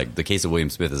choruses are like, the case of William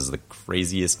Smith is the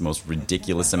craziest, most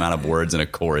ridiculous amount of words in a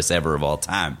chorus ever of all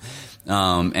time.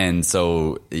 And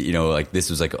so, you know, like this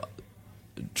was like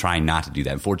trying not to do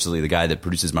that. Unfortunately, the guy that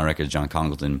produces my records, John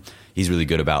Congleton, he's really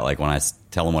good about like when I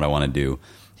tell him what I want to do,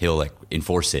 he'll like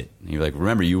enforce it. He's like,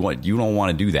 remember, you don't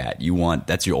want to do that.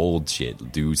 That's your old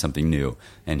shit. Do something new.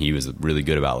 And he was really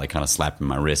good about like kind of slapping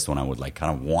my wrist when I would like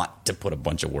kind of want to put a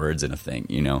bunch of words in a thing,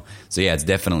 you know? So yeah, it's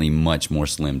definitely much more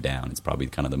slimmed down. It's probably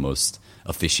kind of the most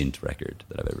efficient record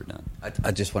that I've ever done.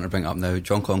 I just want to bring up now,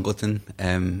 John Congleton,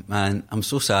 man, I'm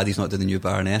so sad he's not doing the new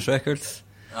Baroness record.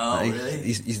 Oh, really?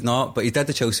 He's not, but he did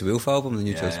the Chelsea Wolf album, the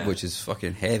new Chelsea, which is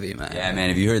fucking heavy, man. Yeah, man,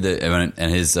 have you heard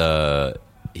and his,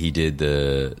 he did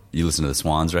you listen to the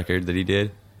Swans record that he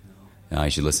did? No, you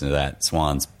should listen to that.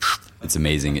 Swans, it's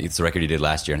amazing. It's the record he did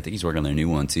last year, and I think he's working on their new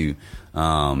one too.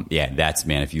 Yeah, that's,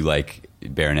 man, if you like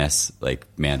Baroness, like,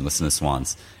 man, listen to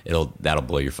Swans. That'll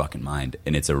blow your fucking mind.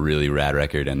 And it's a really rad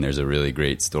record, and there's a really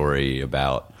great story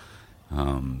about,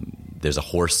 there's a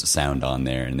horse sound on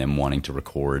there, and them wanting to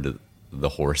record the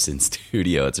horse in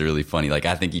studio. It's really funny. Like,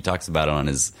 I think he talks about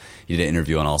it he did an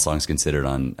interview on All Songs Considered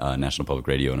on National Public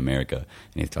Radio in America,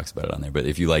 and he talks about it on there. But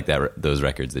if you like those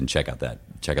records, then check out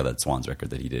that Swans record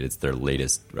that he did. It's their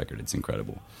latest record. It's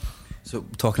incredible. So,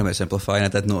 talking about simplifying, I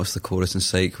did notice the chorus in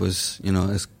Psych was,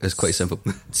 is quite simple.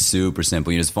 Super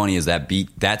simple. It's funny is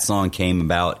that song came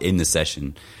about in the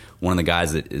session. One of the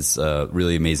guys that is a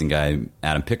really amazing guy,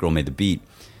 Adam Pickrell, made the beat.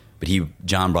 But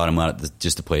John brought him out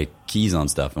just to play keys on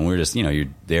stuff. And we were just, you're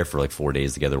there for like 4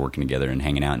 days together, working together and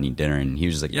hanging out and eating dinner. And he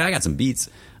was just like, yeah, I got some beats.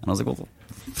 And I was like, well,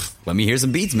 let me hear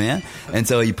some beats, man. And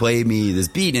so he played me this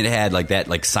beat, and it had like that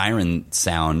like siren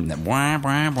sound that wah,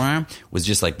 wah, wah, was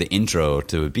just like the intro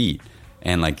to a beat.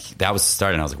 And like that was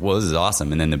starting. I was like, well, this is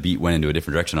awesome. And then the beat went into a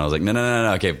different direction. I was like,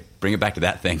 no. Okay, bring it back to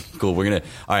that thing. Cool. All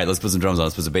right, let's put some drums on.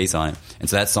 Let's put some bass on it. And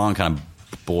so that song kind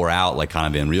of bore out like kind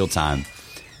of in real time.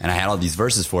 And I had all these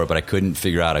verses for it, but I couldn't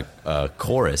figure out a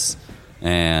chorus.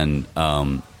 And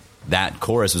that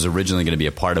chorus was originally going to be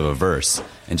a part of a verse.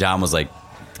 And John was like,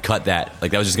 cut that.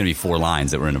 Like, that was just going to be 4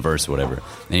 lines that were in a verse or whatever.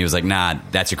 And he was like, nah,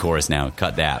 that's your chorus now.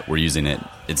 Cut that. We're using it.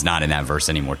 It's not in that verse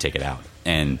anymore. Take it out.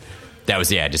 And that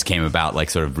was, it just came about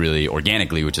like sort of really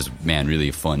organically, which is, man,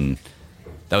 really fun.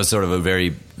 That was sort of a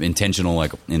very intentional,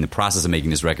 like, in the process of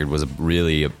making this record was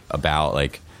really about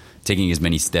like taking as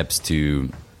many steps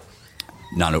to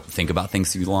not think about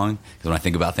things too long, because when I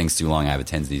think about things too long, I have a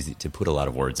tendency to put a lot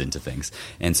of words into things.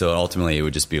 And so ultimately it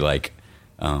would just be like,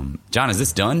 John, is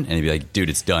this done? And he'd be like, dude,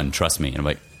 it's done, trust me. And I'm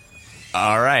like,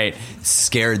 all right.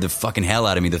 Scared the fucking hell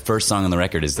out of me. The first song on the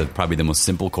record is probably the most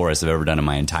simple chorus I've ever done in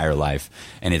my entire life,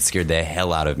 and it scared the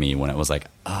hell out of me when it was like,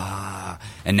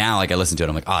 and now like I listen to it,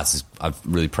 I'm like, I'm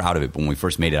really proud of it. But when we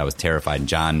first made it, I was terrified. And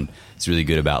John is really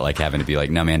good about like having to be like,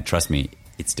 no man, trust me,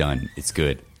 it's done, it's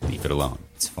good, leave it alone,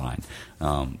 it's fine.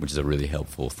 Which is a really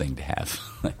helpful thing to have.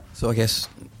 So I guess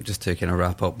just to kind of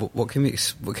wrap up, what can we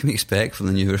expect from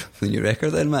the new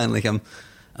record then, man? Like I'm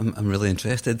really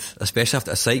interested, especially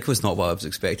after Psych was not what I was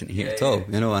expecting to hear at all,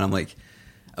 And I'm like,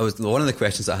 one of the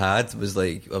questions I had was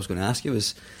like, I was going to ask you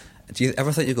was, do you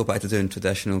ever think you go back to doing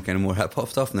traditional kind of more hip hop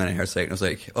stuff? And then I heard Psych and I was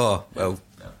like, oh well,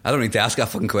 I don't need to ask that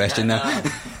fucking question now.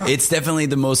 It's definitely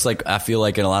the most, like, I feel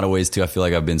like in a lot of ways too, I feel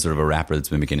like I've been sort of a rapper that's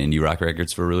been making indie rock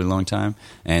records for a really long time,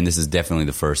 and this is definitely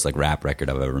the first like rap record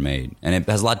I've ever made. And it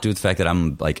has a lot to do with the fact that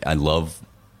I'm like, I love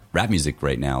rap music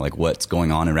right now, like what's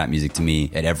going on in rap music to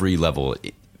me at every level.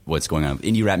 What's going on with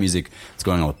indie rap music, what's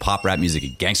going on with pop rap music,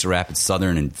 and gangster rap, it's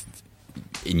southern, and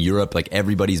in Europe, like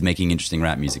everybody's making interesting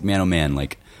rap music. Man, oh man,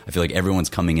 like I feel like everyone's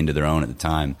coming into their own at the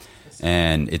time.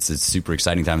 And it's a super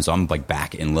exciting time. So I'm like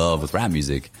back in love with rap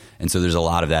music. And so there's a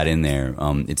lot of that in there.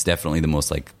 It's definitely the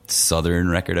most like southern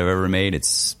record I've ever made.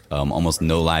 It's almost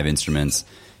no live instruments.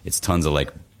 It's tons of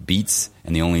like beats.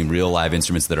 And the only real live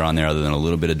instruments that are on there other than a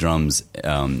little bit of drums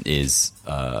is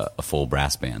a full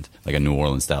brass band, like a New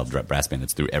Orleans style brass band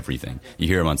that's through everything. You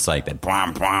hear them on Psych, that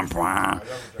bwah, bwah, bwah.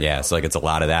 Yeah, so like it's a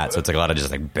lot of that. So it's like a lot of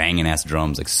just like banging ass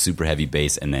drums, like super heavy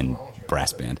bass, and then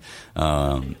brass band.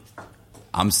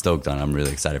 I'm stoked on it. I'm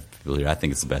really excited for people here. I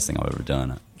think it's the best thing I've ever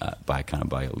done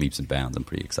by leaps and bounds. I'm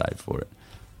pretty excited for it.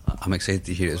 I'm excited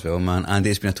to hear it as well, man. Andy,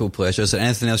 it's been a total pleasure. Is there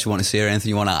anything else you want to say or anything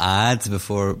you want to add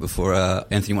before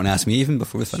anything you want to ask me even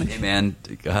before we finish? Hey, man,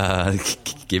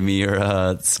 give me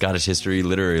your Scottish history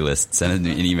literary list. Send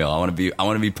an email. I want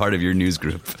to be part of your news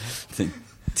group.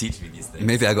 Teach me these things.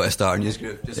 Maybe I got to start a news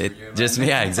group.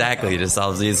 Yeah, exactly. Just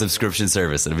I'll be a subscription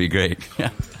service. It'll be great.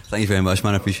 Yeah. Thank you very much,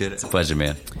 man. I appreciate it. It's a pleasure,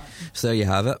 man. So there you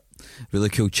have it. Really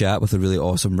cool chat with a really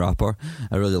awesome rapper.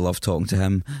 I really love talking to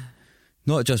him.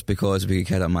 Not just because we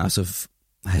had a massive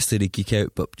history geek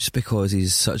out, but just because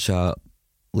he's such a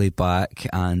laid back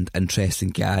and interesting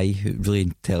guy, really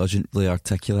intelligent, really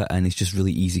articulate, and he's just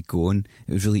really easy going.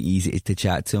 It was really easy to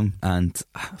chat to him, and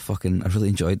I really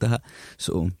enjoyed that.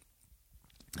 So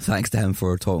thanks to him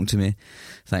for talking to me.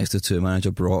 Thanks to tour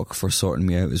manager Brock for sorting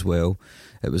me out as well.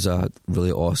 It was a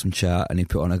really awesome chat, and he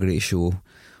put on a great show.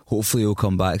 Hopefully he'll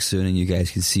come back soon and you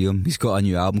guys can see him. He's got a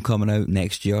new album coming out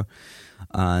next year,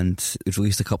 and he's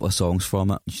released a couple of songs from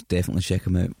it. You should definitely check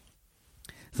him out.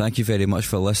 Thank you very much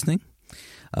for listening.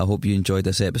 I hope you enjoyed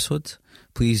this episode.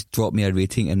 Please drop me a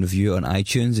rating and review on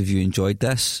iTunes if you enjoyed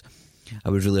this.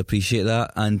 I would really appreciate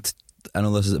that. And I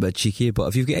know this is a bit cheeky, but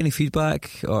if you've got any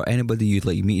feedback or anybody you'd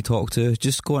like me to talk to,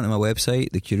 just go onto my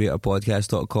website,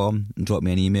 thecuratorpodcast.com, and drop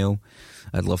me an email.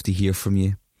 I'd love to hear from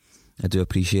you. I do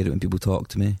appreciate it when people talk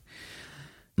to me.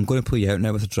 I'm going to play you out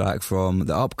now with a track from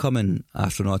the upcoming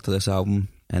Astronautalis album,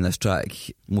 and this track,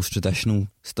 most traditional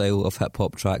style of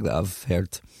hip-hop track that I've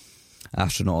heard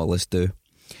Astronautalis do.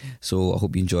 So I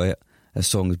hope you enjoy it. This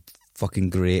song is fucking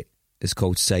great. It's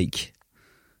called Psych.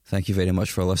 Thank you very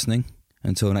much for listening.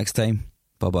 Until next time,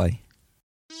 bye-bye.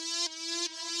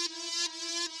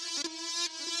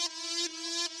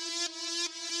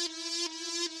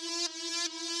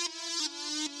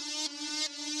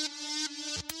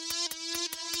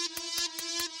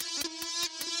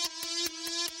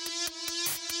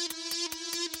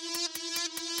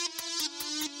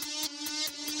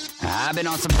 I've been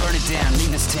on some burn it down,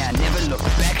 leave this town, never look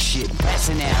back shit.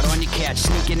 Passing out on your couch,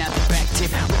 sneaking out the back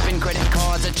tip. Whipping credit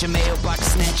cards at your mailbox,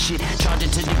 snatch shit. Charging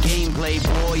to the gameplay,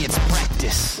 boy, it's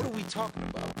practice. What are we talking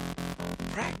about?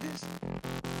 Practice?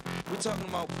 We're talking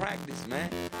about practice, man.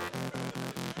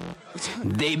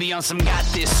 They be on some got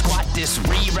this, squat this,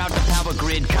 reroute the power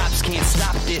grid. Cops can't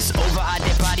stop this. Over-eyed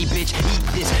that body, bitch. Eat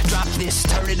this, drop this,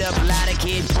 turn it up, louder,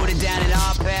 kid. Put it down in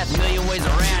our path, million ways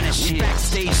around this shit.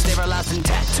 Backstage, sterilizing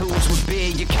tattoos with beer.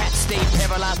 Your cat stay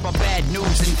paralyzed by bad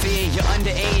news and fear. Your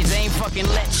underage ain't fucking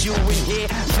let you in here.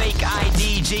 Fake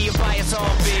IDG, you buy us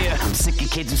all beer. I'm sick of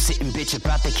kids who sit and bitch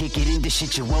about they can't get into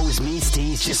shit. Your woe is means to.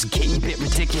 It's just getting a bit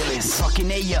ridiculous.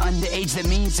 Fucking A, you're underage, that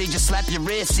means they just slap your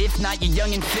wrist. If not, you're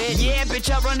young and fit. Yeah, bitch,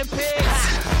 I run the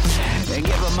pigs. And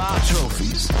give them our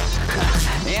trophies.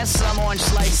 And some orange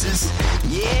slices.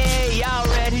 Yeah, y'all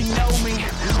already know me.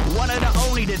 One of the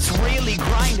only that's really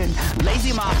grinding.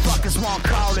 Lazy motherfuckers won't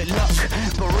call it luck.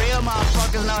 But real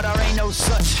motherfuckers know there ain't no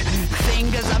such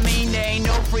thing. Cause I mean, there ain't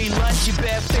no free lunch. You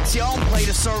better fix your own plate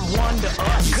to serve one to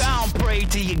us. Go on, pray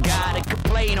to your God and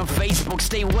complain on Facebook.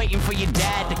 Stay waiting for your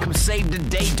dad to come save the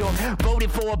day. Don't voted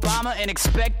for Obama and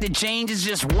expect the change is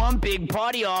just one big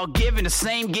party all giving the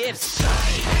same gifts.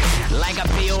 Like a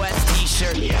POS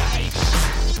t-shirt.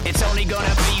 It's only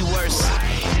gonna be worse.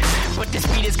 But this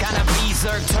beat is kinda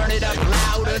berserk. Turn it up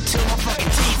louder till my fucking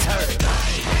teeth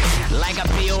hurt. Like a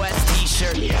POS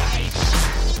t-shirt.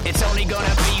 It's only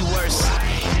gonna be worse.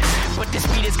 But this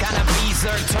beat is kinda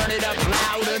berserk. Turn it up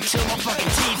louder till my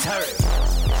fucking teeth hurt.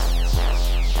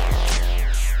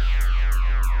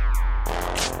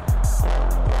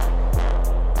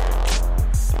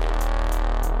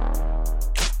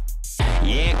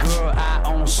 Yeah, girl, I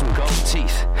own some gold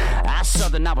teeth. I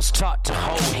southern, I was taught to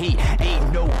hold heat.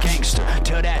 Ain't no gangster,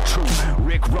 tell that truth.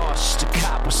 Rick Ross, the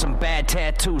cop with some bad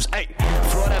tattoos. Hey,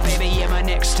 Florida, baby, yeah, my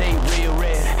neck stay real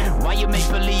red. Why you make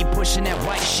believe pushing that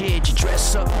white shit? You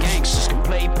dress up gangsters, can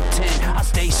play pretend. I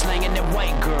stay slanging them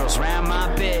white girls round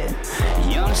my bed.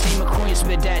 Young Steve McQueen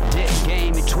spit that dick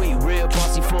game. You tweet real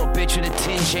bossy for a bitch with a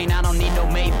 10 chain. I don't need no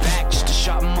Maybach just to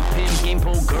sharpen my pen game.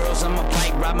 Pull girls on my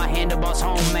bike, ride my handlebars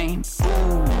home, man.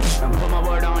 Ooh, and put my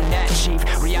word on that, chief.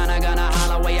 Rihanna gonna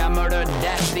holler way I murdered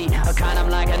that beat. A kind of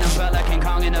like an umbrella, King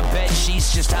Kong in a bed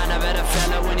sheets. Just time to better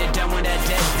fella when you're done with that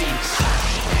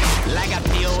deadbeat. Like a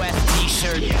POS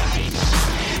t-shirt.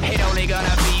 It only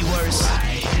gonna be worse.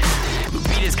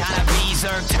 Beat is kinda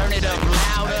berserk. Turn it up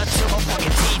louder till my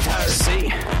fucking teeth hurt.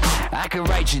 See, I could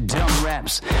write you dumb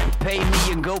raps. Pay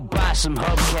me and go buy some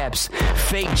hubcaps.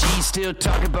 Fake G still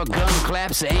talking about gun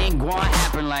claps. It ain't gonna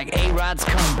happen like A-Rod's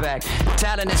comeback.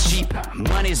 Talent is cheap,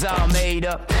 money's all made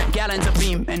up. Gallons of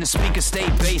beam and the speakers stay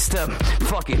based up.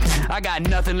 Fuck it, I got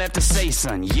nothing left to say,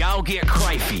 son. Y'all get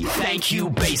crifey. Thank you,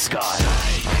 bass god.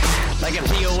 Like a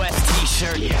POS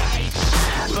t-shirt.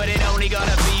 But it only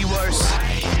gonna be worse.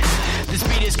 This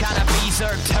beat is kinda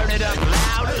berserk. Turn it up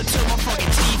louder till my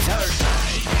fucking teeth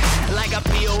hurt. Like a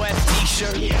POS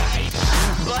t-shirt.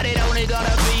 But it only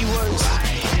gonna be worse.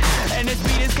 And this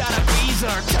beat is kinda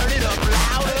berserk. Turn it up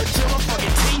louder till my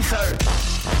fucking teeth hurt.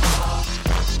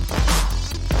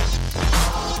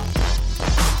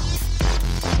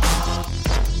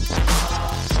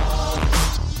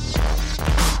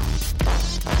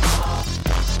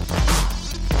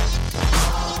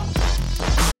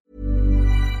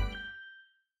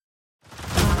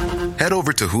 Head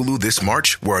over to Hulu this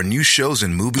March, where our new shows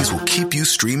and movies will keep you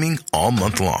streaming all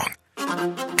month long.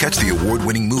 Catch the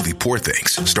award-winning movie Poor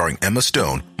Things, starring Emma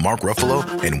Stone, Mark Ruffalo,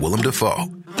 and Willem Dafoe.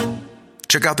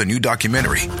 Check out the new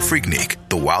documentary, Freaknik,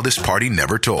 The Wildest Party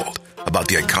Never Told, about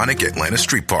the iconic Atlanta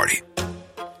Street Party.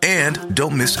 And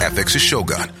don't miss FX's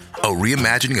Shogun, a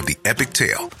reimagining of the epic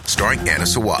tale, starring Anna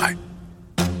Sawai.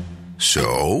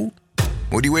 So,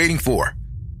 what are you waiting for?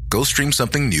 Go stream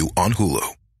something new on Hulu.